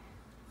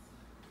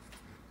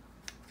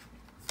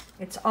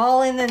 It's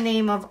all in the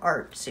name of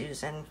art,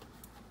 Susan.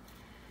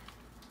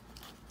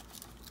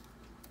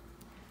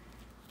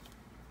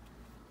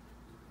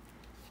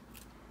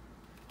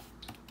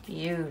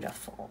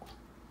 Beautiful.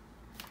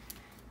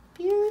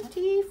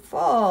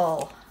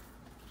 Beautiful.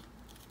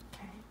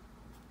 Okay.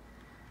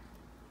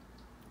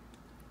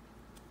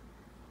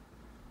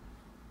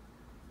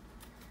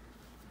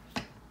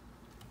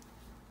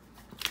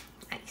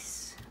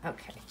 Nice.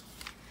 Okay.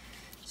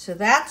 So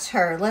that's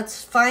her.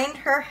 Let's find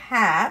her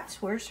hat.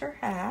 Where's her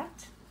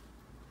hat?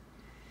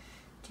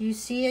 Do you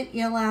see it?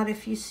 Yell out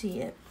if you see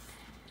it.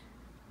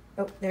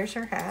 Oh, there's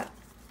her hat.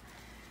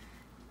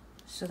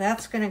 So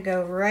that's going to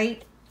go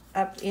right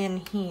up in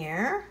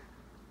here.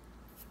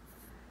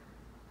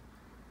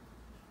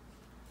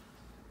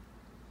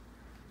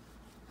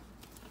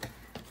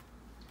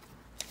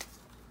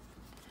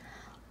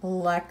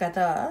 Like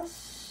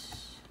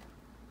this.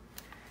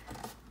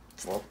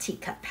 It's a little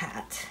teacup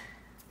hat.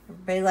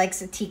 Everybody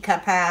likes a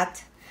teacup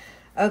hat.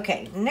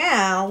 Okay,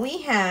 now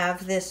we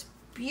have this.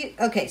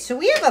 Okay, so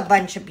we have a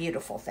bunch of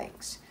beautiful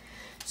things.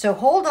 So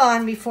hold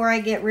on before I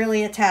get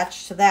really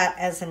attached to that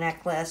as a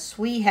necklace.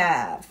 We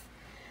have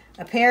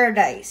a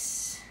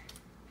paradise.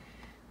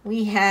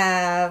 We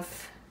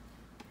have,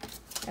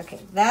 okay,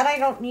 that I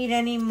don't need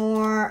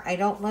anymore. I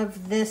don't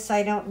love this.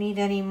 I don't need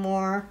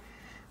anymore.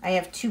 I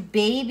have 2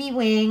 baby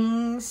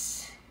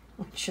wings,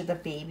 which are the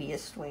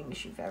babiest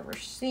wings you've ever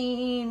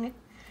seen,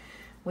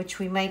 which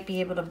we might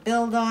be able to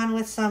build on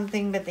with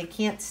something, but they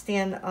can't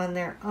stand on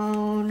their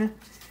own.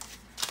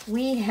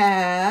 We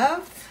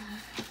have,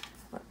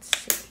 let's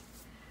see.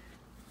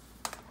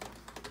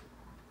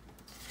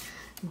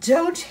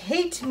 Don't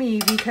hate me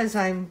because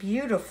I'm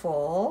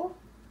beautiful.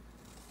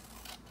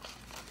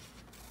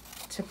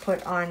 To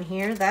put on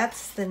here,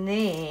 that's the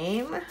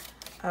name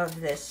of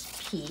this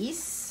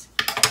piece.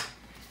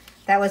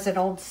 That was an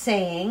old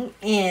saying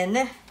in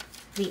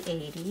the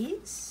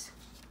 80s.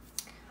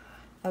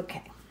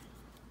 Okay.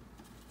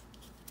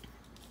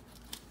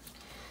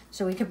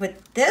 So we could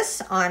put this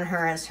on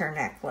her as her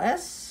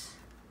necklace.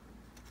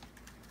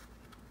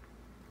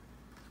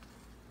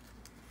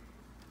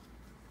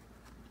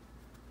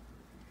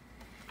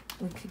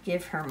 We could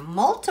give her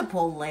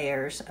multiple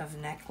layers of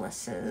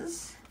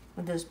necklaces.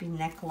 Would those be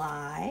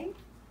neckline?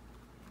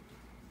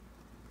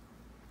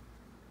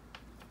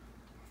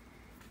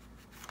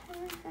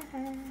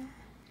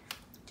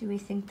 Do we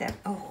think that,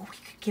 oh, we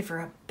could give her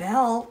a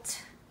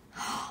belt.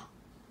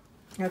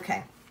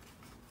 Okay.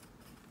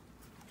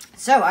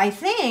 So I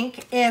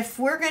think if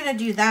we're going to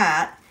do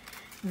that,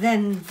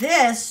 then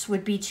this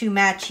would be too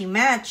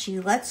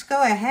matchy-matchy. Let's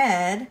go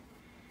ahead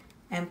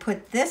and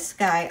put this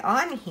guy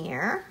on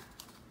here,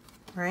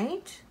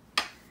 right?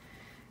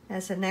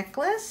 As a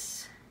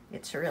necklace.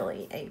 It's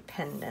really a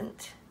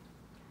pendant.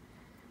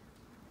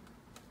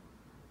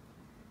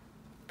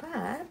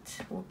 But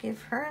we'll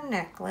give her a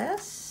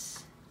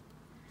necklace.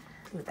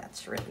 Ooh,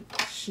 that's really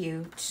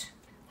cute.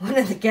 One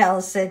of the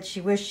gals said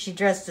she wished she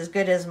dressed as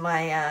good as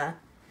my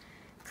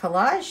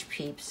collage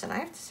peeps, and I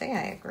have to say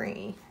I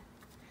agree.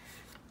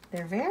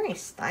 They're very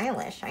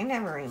stylish. I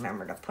never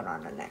remember to put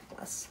on a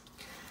necklace.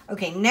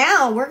 Okay,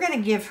 now we're going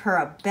to give her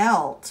a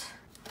belt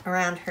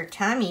around her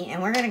tummy,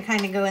 and we're going to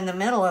kind of go in the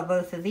middle of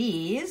both of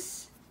these.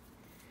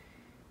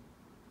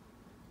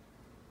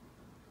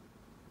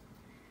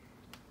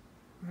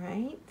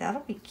 Right,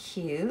 that'll be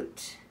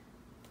cute.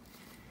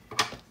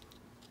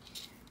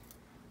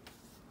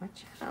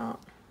 Watch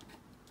out.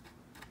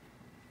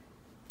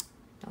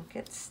 Don't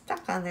get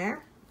stuck on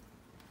there.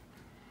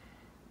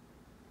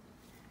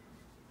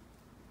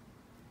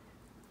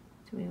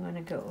 Do we want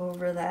to go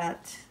over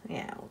that?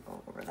 Yeah, we'll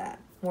go over that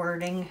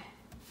wording.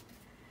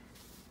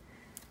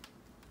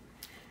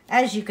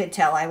 As you could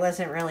tell, I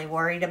wasn't really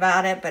worried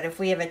about it, but if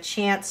we have a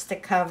chance to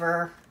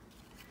cover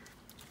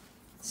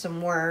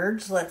some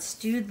words, let's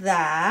do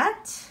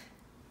that.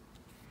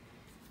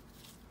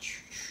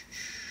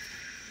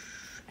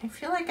 I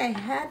feel like I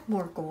had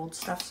more gold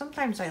stuff.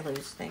 Sometimes I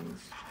lose things.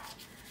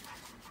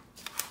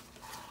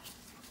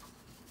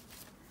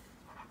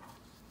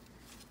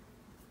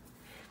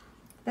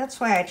 That's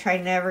why I try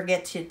never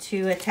get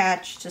too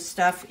attached to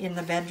stuff in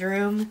the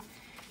bedroom,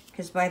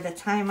 because by the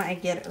time I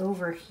get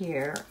over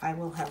here, I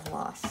will have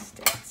lost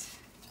it.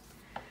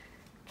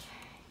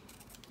 Okay,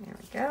 there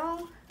we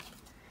go.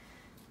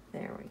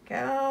 There we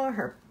go.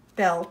 Her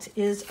belt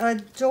is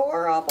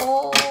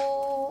adorable.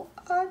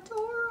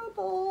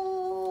 Adorable.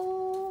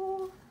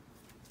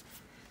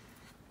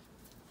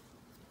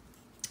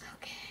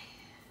 Okay.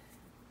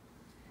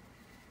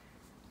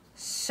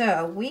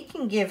 So we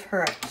can give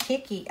her a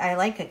kicky. I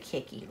like a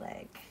kicky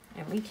leg.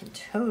 And we can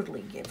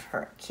totally give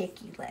her a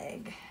kicky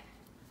leg.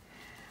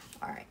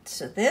 All right.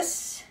 So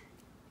this,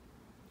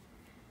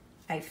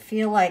 I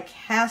feel like,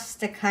 has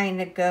to kind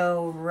of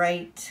go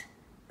right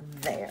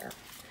there.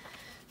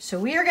 So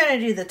we are going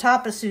to do the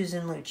top of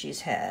Susan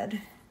Lucci's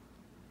head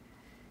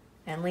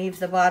and leave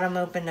the bottom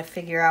open to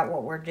figure out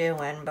what we're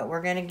doing, but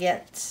we're going to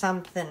get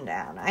something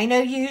down. I know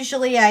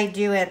usually I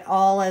do it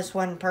all as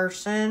one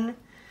person,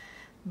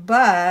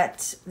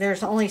 but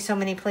there's only so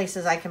many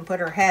places I can put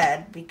her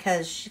head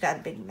because she's got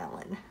a big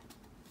melon.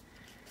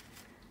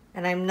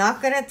 And I'm not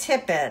going to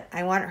tip it.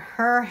 I want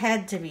her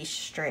head to be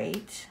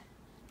straight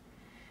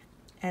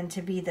and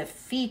to be the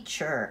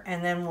feature,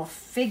 and then we'll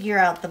figure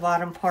out the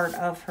bottom part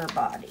of her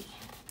body.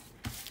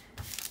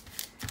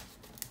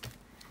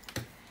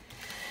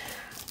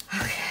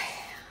 Okay,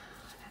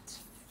 that's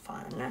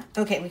fun.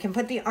 Okay, we can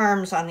put the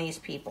arms on these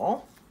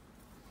people.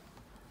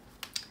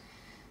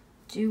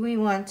 Do we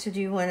want to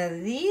do one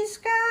of these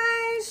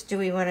guys? Do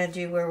we want to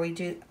do where we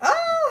do...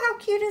 Oh, how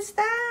cute is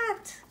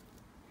that?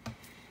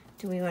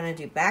 Do we want to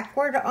do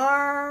backward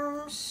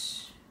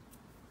arms?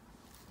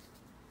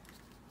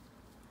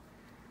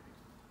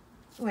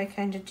 What do I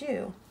kind of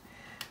do?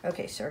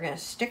 Okay, so we're going to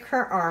stick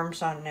her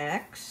arms on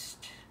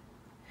next.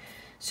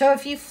 So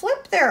if you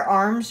flip their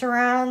arms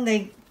around,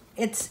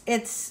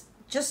 it's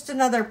just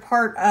another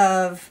part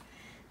of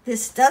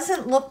this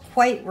doesn't look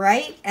quite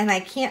right, and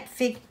I can't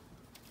figure...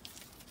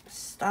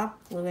 Stop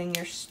gluing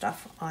your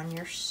stuff on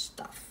your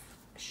stuff.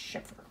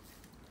 Shiver.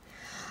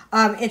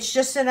 It's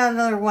just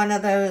another one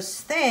of those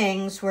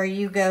things where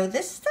you go,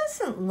 this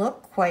doesn't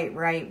look quite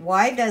right.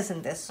 Why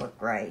doesn't this look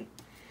right?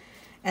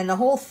 And the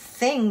whole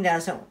thing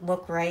doesn't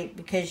look right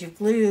because you've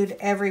glued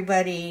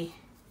everybody,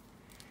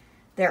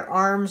 their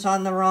arms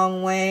on the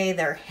wrong way,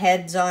 their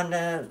heads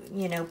onto,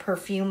 you know,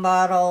 perfume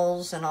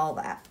bottles and all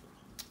that.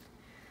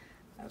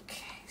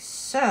 Okay,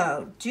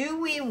 so do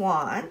we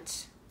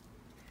want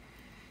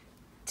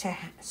to,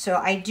 so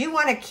I do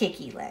want a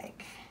kicky leg.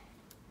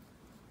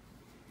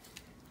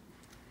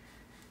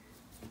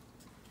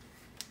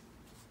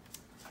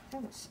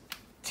 That was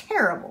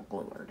terrible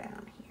gluer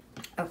down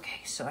here.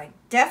 Okay, so I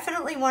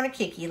definitely want a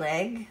kicky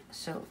leg,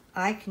 so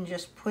I can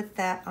just put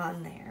that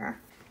on there.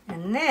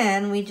 And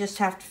then we just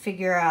have to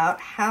figure out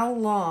how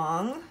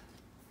long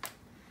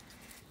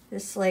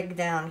this leg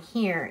down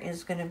here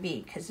is going to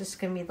be, because this is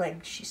going to be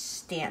like she's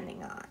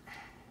standing on.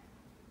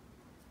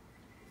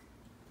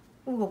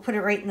 Ooh, we'll put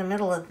it right in the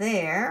middle of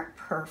there.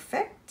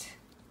 Perfect.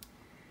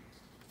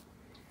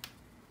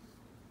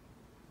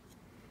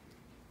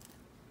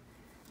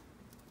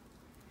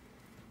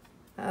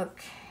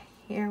 Okay,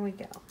 here we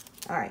go.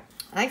 All right,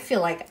 I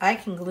feel like I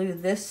can glue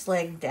this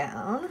leg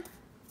down.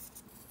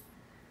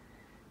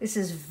 This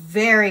is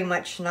very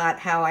much not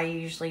how I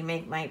usually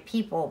make my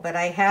people, but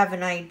I have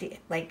an idea.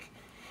 Like,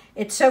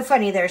 it's so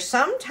funny. There's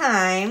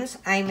sometimes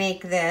I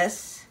make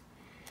this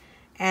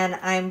and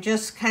I'm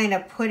just kind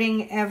of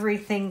putting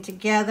everything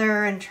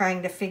together and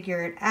trying to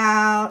figure it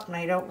out, and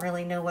I don't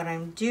really know what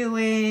I'm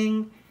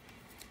doing.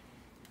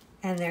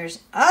 And there's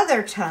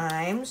other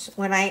times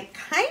when I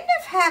kind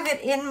of have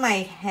it in my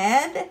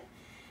head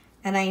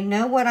and I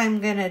know what I'm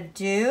gonna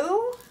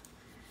do,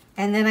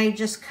 and then I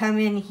just come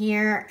in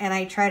here and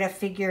I try to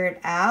figure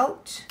it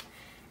out.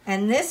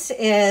 And this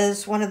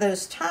is one of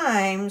those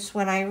times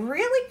when I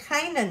really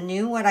kind of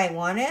knew what I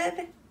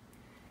wanted.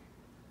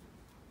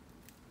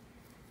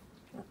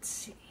 Let's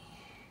see.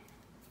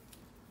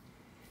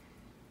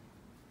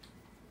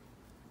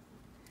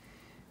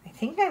 I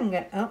think I'm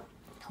gonna, oh,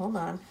 hold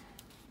on.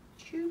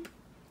 Shoop.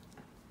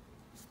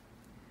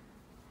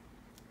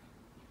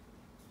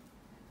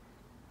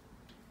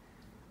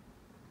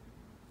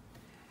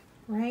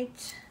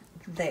 Right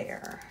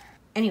there.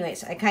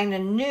 Anyways, I kind of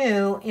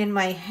knew in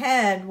my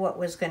head what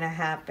was going to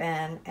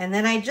happen, and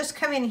then I just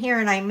come in here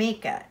and I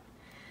make it.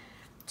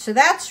 So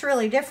that's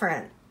really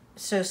different.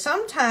 So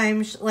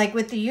sometimes, like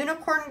with the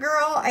unicorn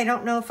girl, I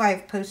don't know if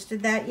I've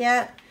posted that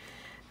yet,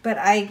 but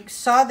I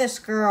saw this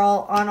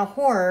girl on a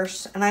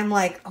horse and I'm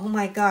like, oh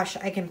my gosh,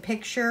 I can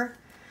picture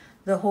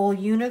the whole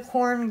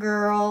unicorn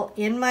girl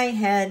in my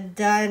head,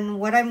 done,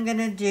 what I'm going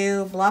to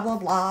do, blah, blah,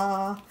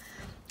 blah.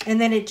 And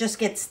then it just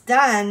gets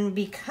done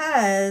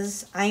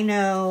because I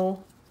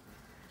know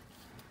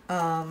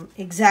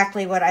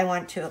exactly what I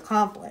want to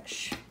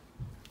accomplish.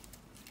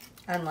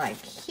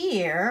 Unlike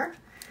here,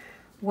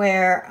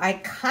 where I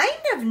kind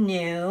of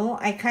knew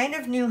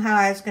how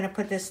I was going to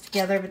put this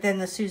together, but then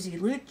the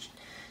Susan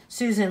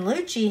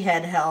Lucci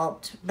had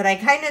helped, but I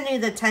kind of knew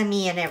the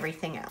tummy and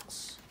everything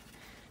else.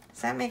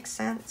 Does that make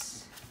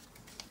sense?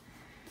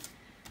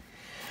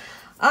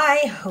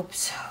 I hope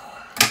so.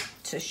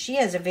 So she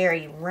has a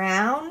very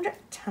round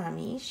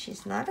tummy.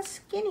 She's not a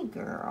skinny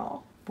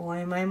girl.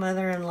 Boy, my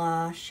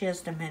mother-in-law, she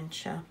has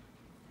dementia.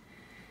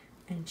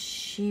 And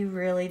she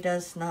really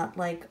does not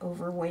like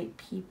overweight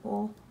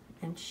people.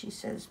 And she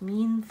says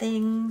mean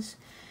things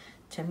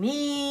to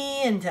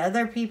me and to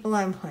other people.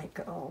 I'm like,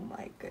 oh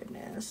my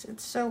goodness,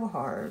 it's so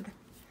hard.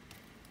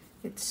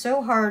 It's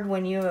so hard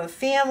when you have a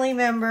family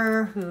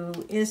member who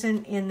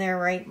isn't in their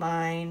right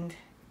mind.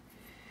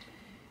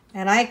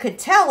 And I could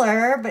tell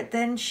her, but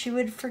then she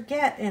would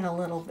forget in a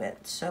little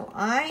bit. So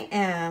I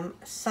am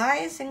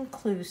size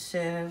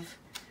inclusive,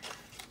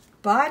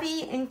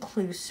 body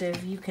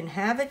inclusive. You can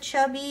have a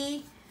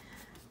chubby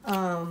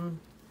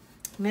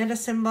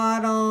medicine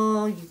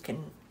bottle. You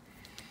can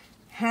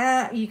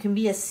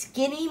be a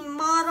skinny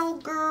model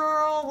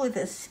girl with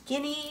a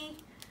skinny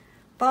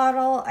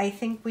bottle. I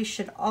think we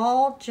should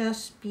all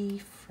just be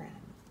friends.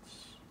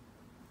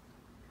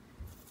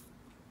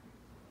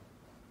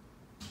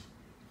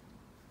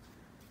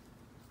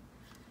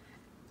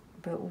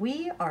 But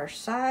we are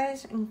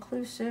size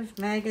inclusive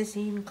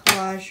magazine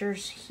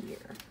collagers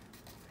here.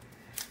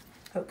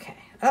 Okay.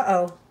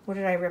 Uh-oh. What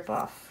did I rip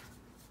off?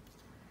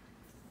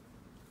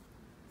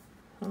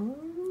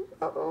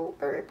 Uh-oh.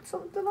 I ripped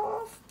something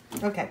off.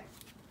 Okay.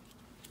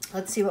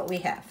 Let's see what we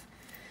have.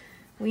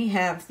 We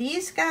have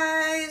these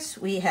guys.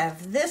 We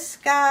have this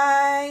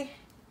guy.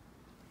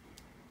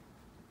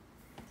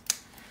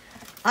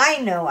 I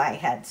know I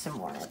had some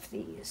more of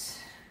these.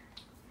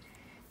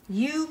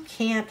 You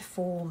can't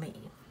fool me.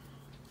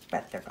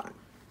 But they're gone.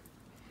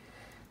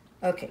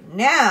 Okay,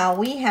 now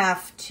we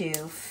have to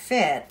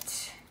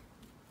fit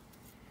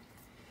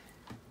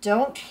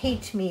Don't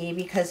Hate Me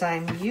Because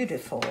I'm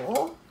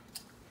Beautiful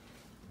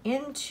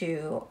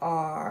into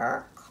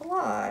our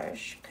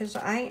collage, because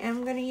I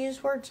am going to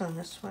use words on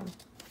this one.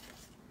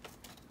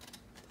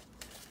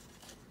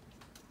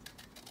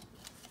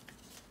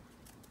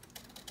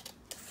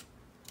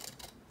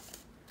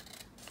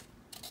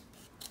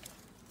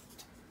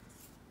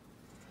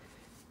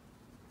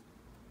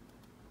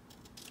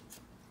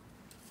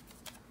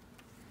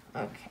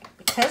 Okay,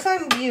 because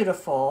I'm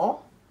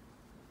beautiful,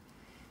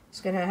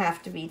 it's gonna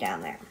have to be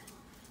down there.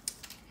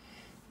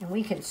 And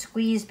we can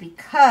squeeze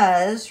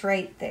because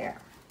right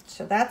there.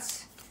 So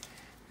that's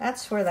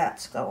where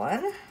that's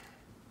going.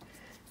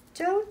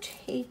 Don't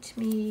hate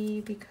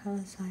me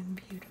because I'm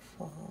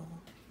beautiful.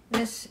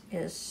 This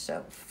is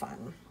so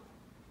fun.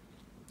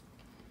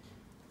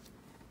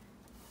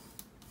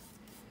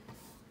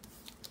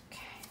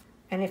 Okay.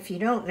 And if you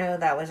don't know,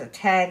 that was a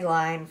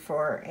tagline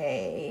for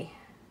a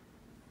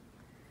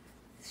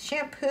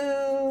shampoo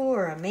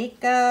or a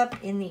makeup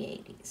in the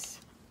 80s.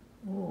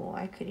 Ooh,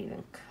 I could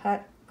even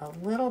cut a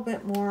little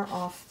bit more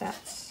off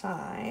that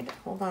side.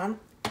 Hold on.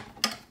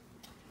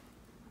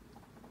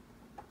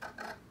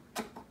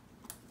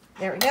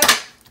 There we go.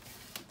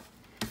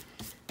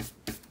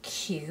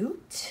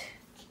 Cute.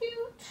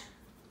 Cute.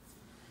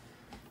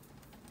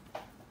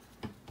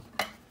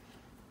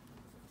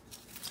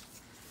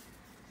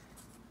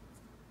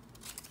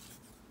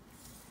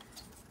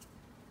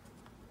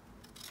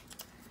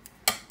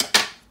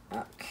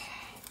 Okay,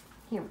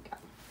 here we go.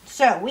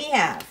 So we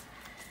have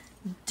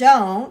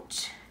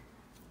don't.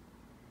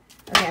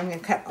 Okay, I'm going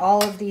to cut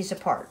all of these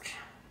apart.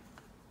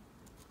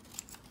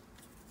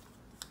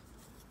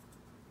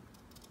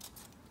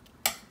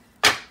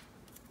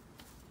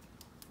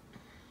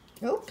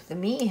 Oop, the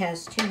me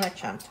has too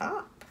much on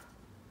top.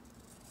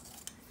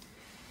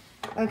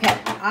 Okay,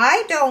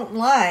 I don't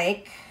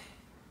like,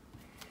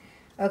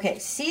 okay,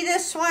 see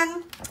this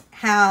one?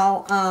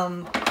 How,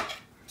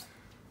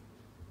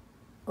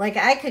 like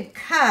I could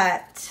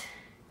cut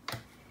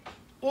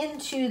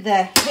into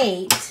the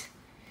hate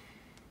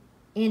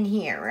in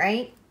here,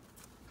 right?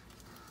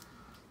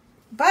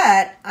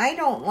 But I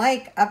don't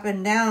like up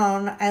and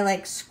down, I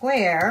like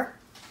square.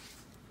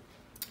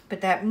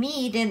 But that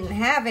me didn't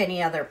have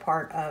any other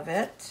part of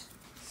it.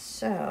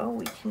 So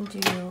we can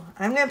do,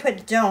 I'm going to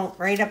put don't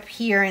right up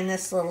here in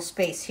this little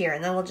space here,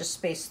 and then we'll just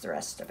space the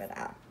rest of it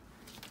out.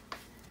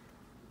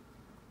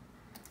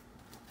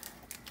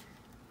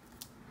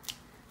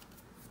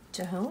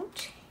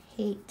 Don't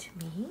hate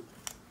me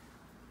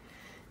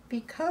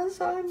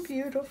because I'm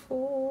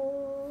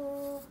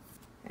beautiful.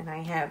 And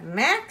I have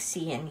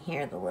Maxie in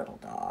here, the little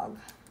dog.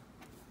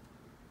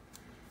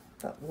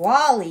 But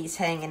Wally's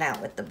hanging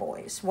out with the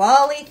boys.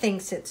 Wally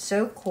thinks it's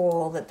so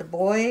cool that the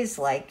boys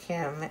like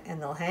him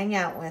and they'll hang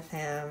out with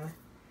him.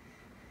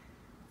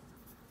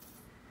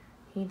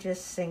 He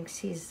just thinks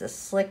he's the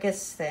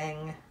slickest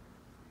thing.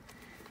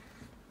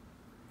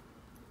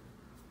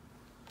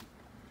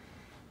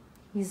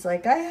 He's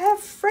like, I have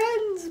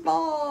friends,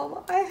 Mom.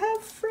 I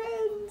have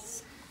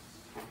friends.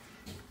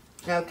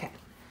 Okay.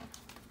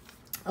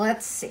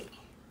 Let's see.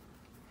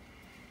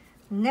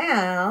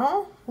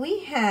 Now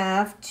we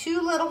have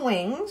two little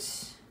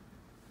wings.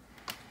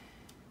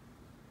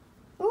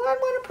 Oh, I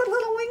want to put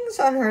little wings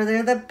on her.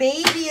 They're the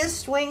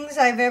babiest wings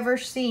I've ever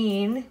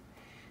seen.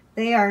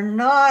 They are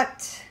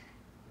not,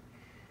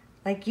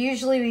 like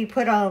usually we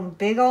put on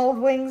big old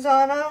wings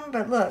on them,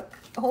 but look,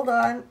 hold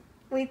on.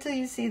 Wait till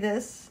you see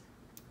this.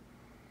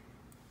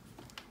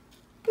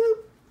 Boop.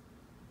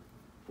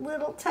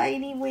 Little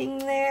tiny wing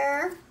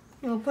there.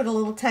 We'll put a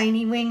little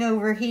tiny wing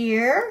over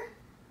here.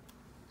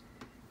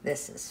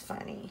 This is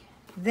funny.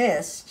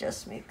 This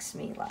just makes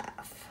me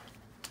laugh.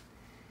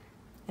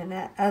 And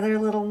that other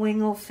little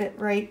wing will fit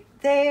right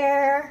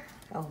there.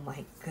 Oh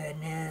my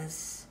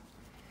goodness.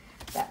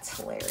 That's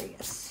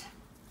hilarious.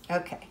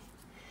 Okay.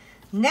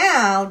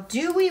 Now,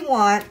 do we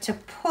want to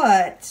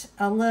put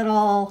a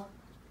little,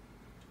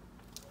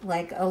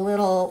 like a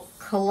little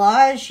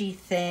collage-y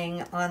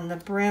thing on the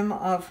brim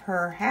of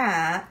her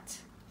hat?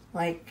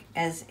 Like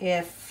as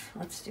if,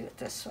 let's do it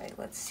this way.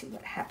 Let's see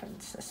what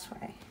happens this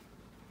way.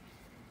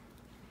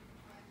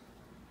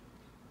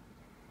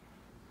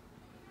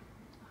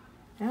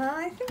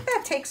 I think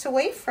that takes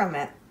away from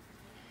it.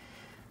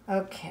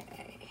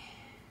 Okay.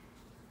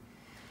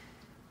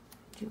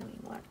 Do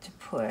we want to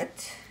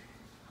put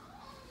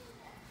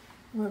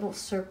little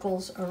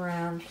circles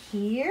around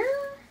here?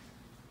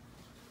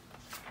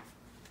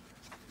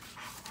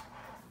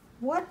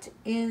 What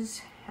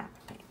is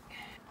happening?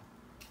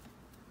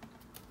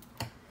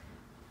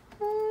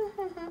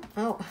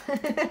 Oh,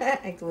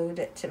 I glued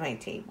it to my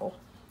table.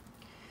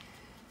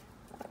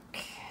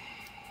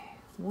 Okay.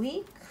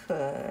 We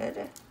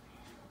could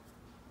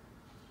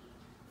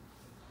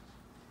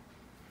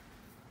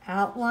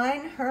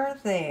outline her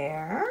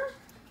there.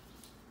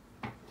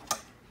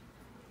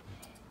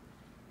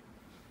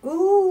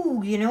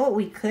 Ooh, you know what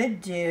we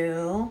could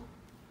do?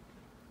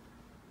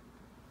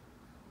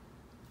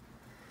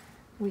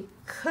 We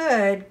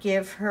could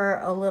give her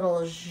a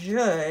little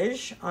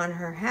zhuzh on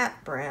her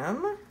hat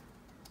brim.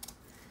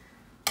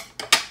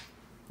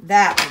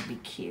 That would be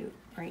cute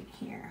right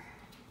here.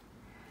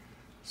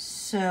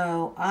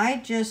 So I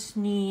just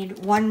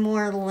need one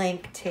more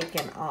link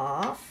taken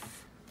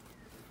off.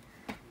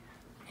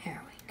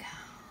 There we go.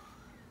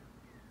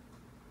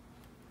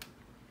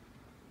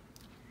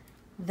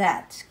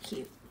 That's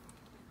cute.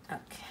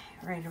 Okay,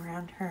 right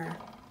around her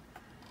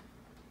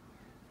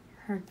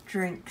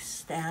drink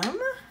stem.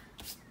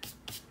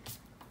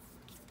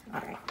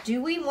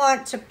 do we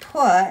want to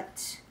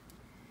put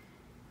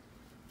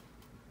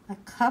a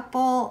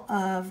couple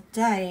of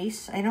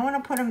dice? I don't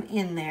want to put them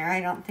in there. I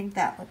don't think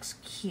that looks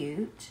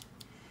cute.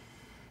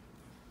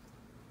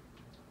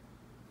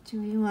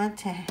 Do we want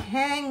to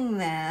hang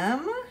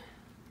them?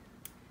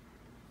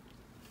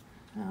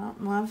 I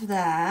don't love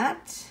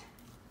that.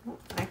 Oh,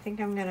 I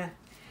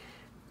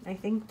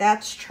think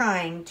that's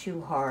trying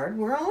too hard.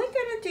 We're only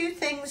going to do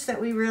things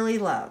that we really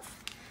love.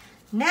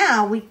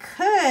 Now we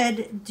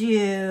could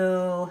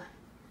do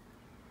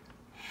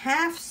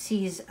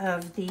halfsies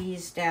of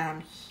these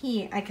down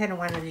here. I kind of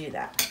want to do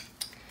that.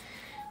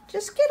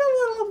 Just get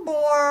a little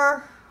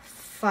more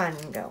fun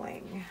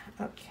going.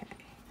 Okay.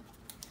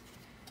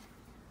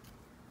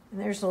 And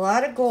there's a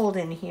lot of gold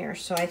in here,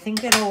 so I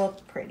think it'll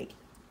look pretty.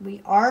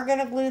 We are going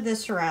to glue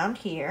this around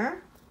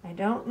here. I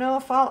don't know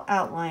if I'll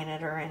outline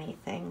it or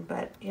anything,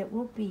 but it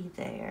will be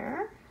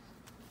there.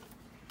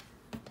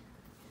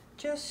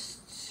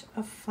 Just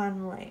a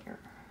fun layer.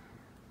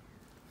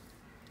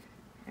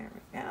 There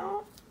we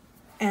go.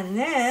 And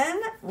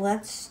then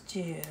let's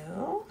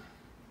do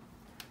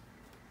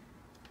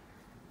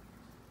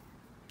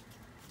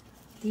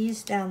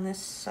these down this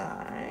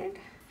side.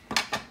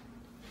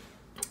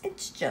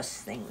 It's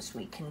just things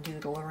we can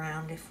doodle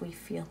around if we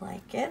feel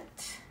like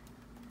it.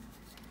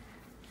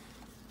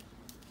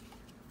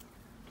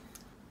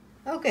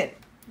 Oh, good.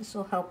 This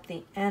will help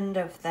the end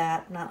of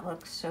that not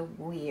look so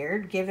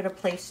weird. Give it a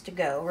place to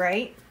go,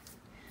 right?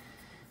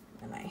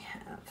 And I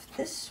have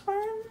this one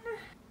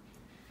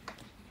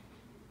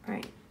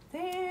right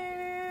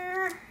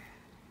there.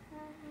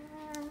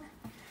 And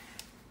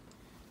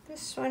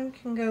this one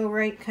can go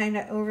right kind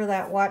of over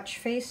that watch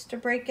face to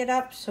break it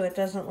up so it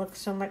doesn't look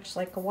so much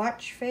like a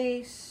watch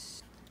face.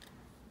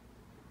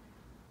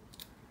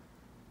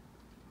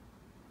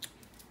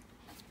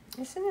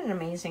 Isn't it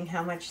amazing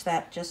how much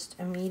that just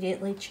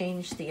immediately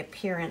changed the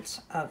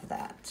appearance of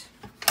that?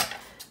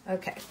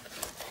 Okay,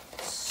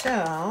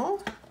 so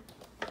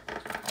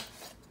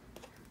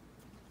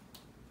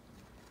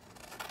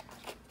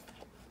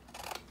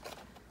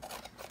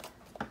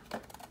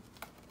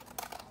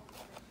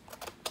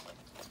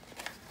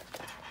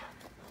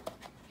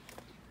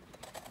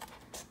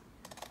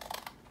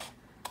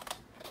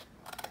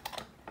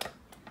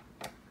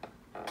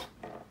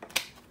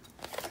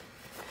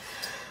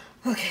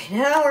okay,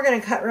 now we're going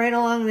to cut right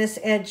along this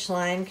edge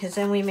line because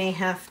then we may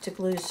have to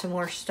glue some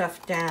more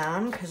stuff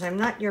down because I'm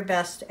not your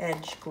best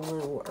edge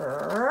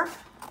gluer.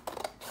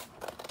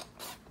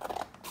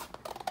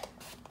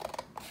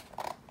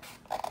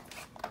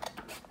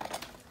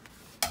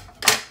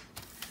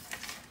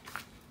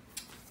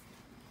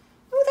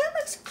 Oh, that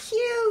looks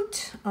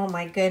cute. Oh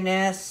my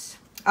goodness.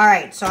 All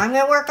right, so I'm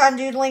going to work on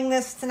doodling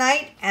this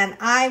tonight and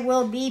I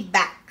will be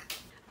back.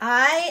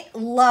 I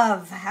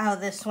love how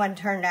this one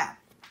turned out.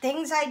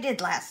 Things I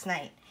did last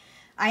night.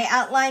 I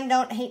outlined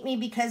Don't Hate Me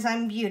Because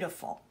I'm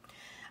Beautiful.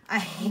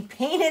 I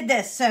painted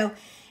this. So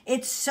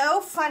it's so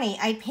funny.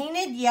 I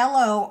painted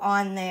yellow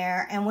on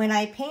there. And when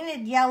I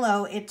painted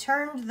yellow, it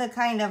turned the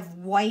kind of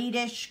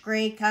whitish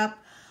gray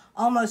cup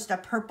almost a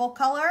purple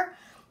color.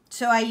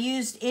 So I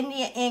used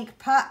India ink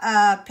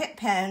pit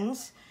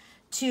pens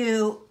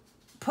to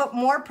put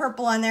more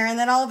purple on there. And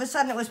then all of a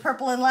sudden it was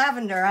purple and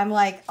lavender. I'm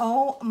like,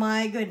 oh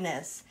my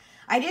goodness.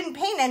 I didn't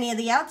paint any of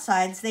the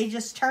outsides. They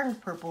just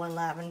turned purple and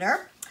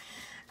lavender.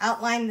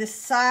 Outlined the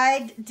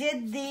side.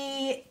 Did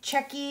the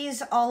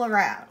checkies all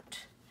around.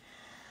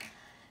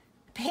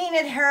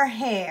 Painted her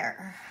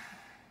hair.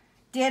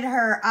 Did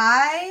her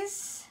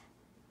eyes.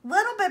 A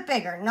little bit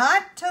bigger.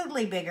 Not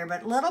totally bigger,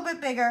 but a little bit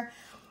bigger.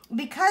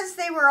 Because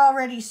they were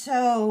already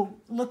so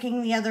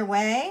looking the other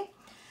way.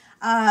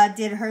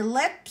 Did her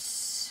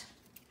lips.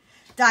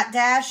 Dot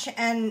dash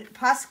and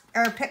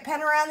pit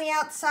pen around the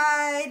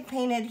outside,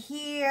 painted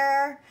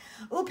here.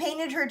 Ooh,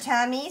 painted her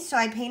tummy, so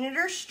I painted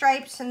her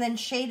stripes and then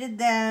shaded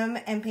them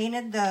and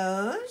painted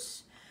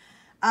those.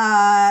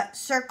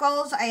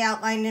 Circles, I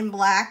outlined in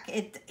black.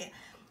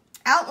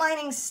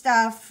 Outlining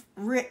stuff,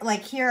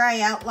 like here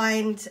I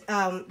outlined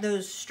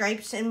those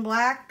stripes in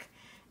black,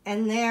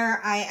 and there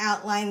I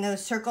outlined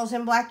those circles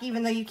in black,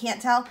 even though you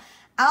can't tell.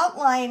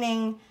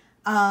 Outlining,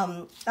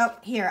 oh,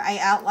 here, I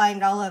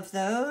outlined all of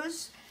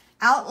those.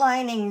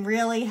 Outlining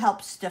really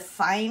helps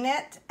define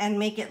it and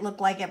make it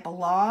look like it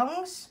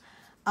belongs.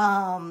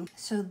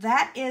 So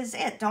that is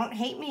it. Don't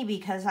hate me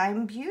because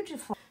I'm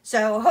beautiful.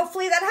 So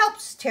hopefully that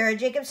helps. Tara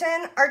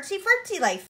Jacobsen, Artsy Fartsy Life.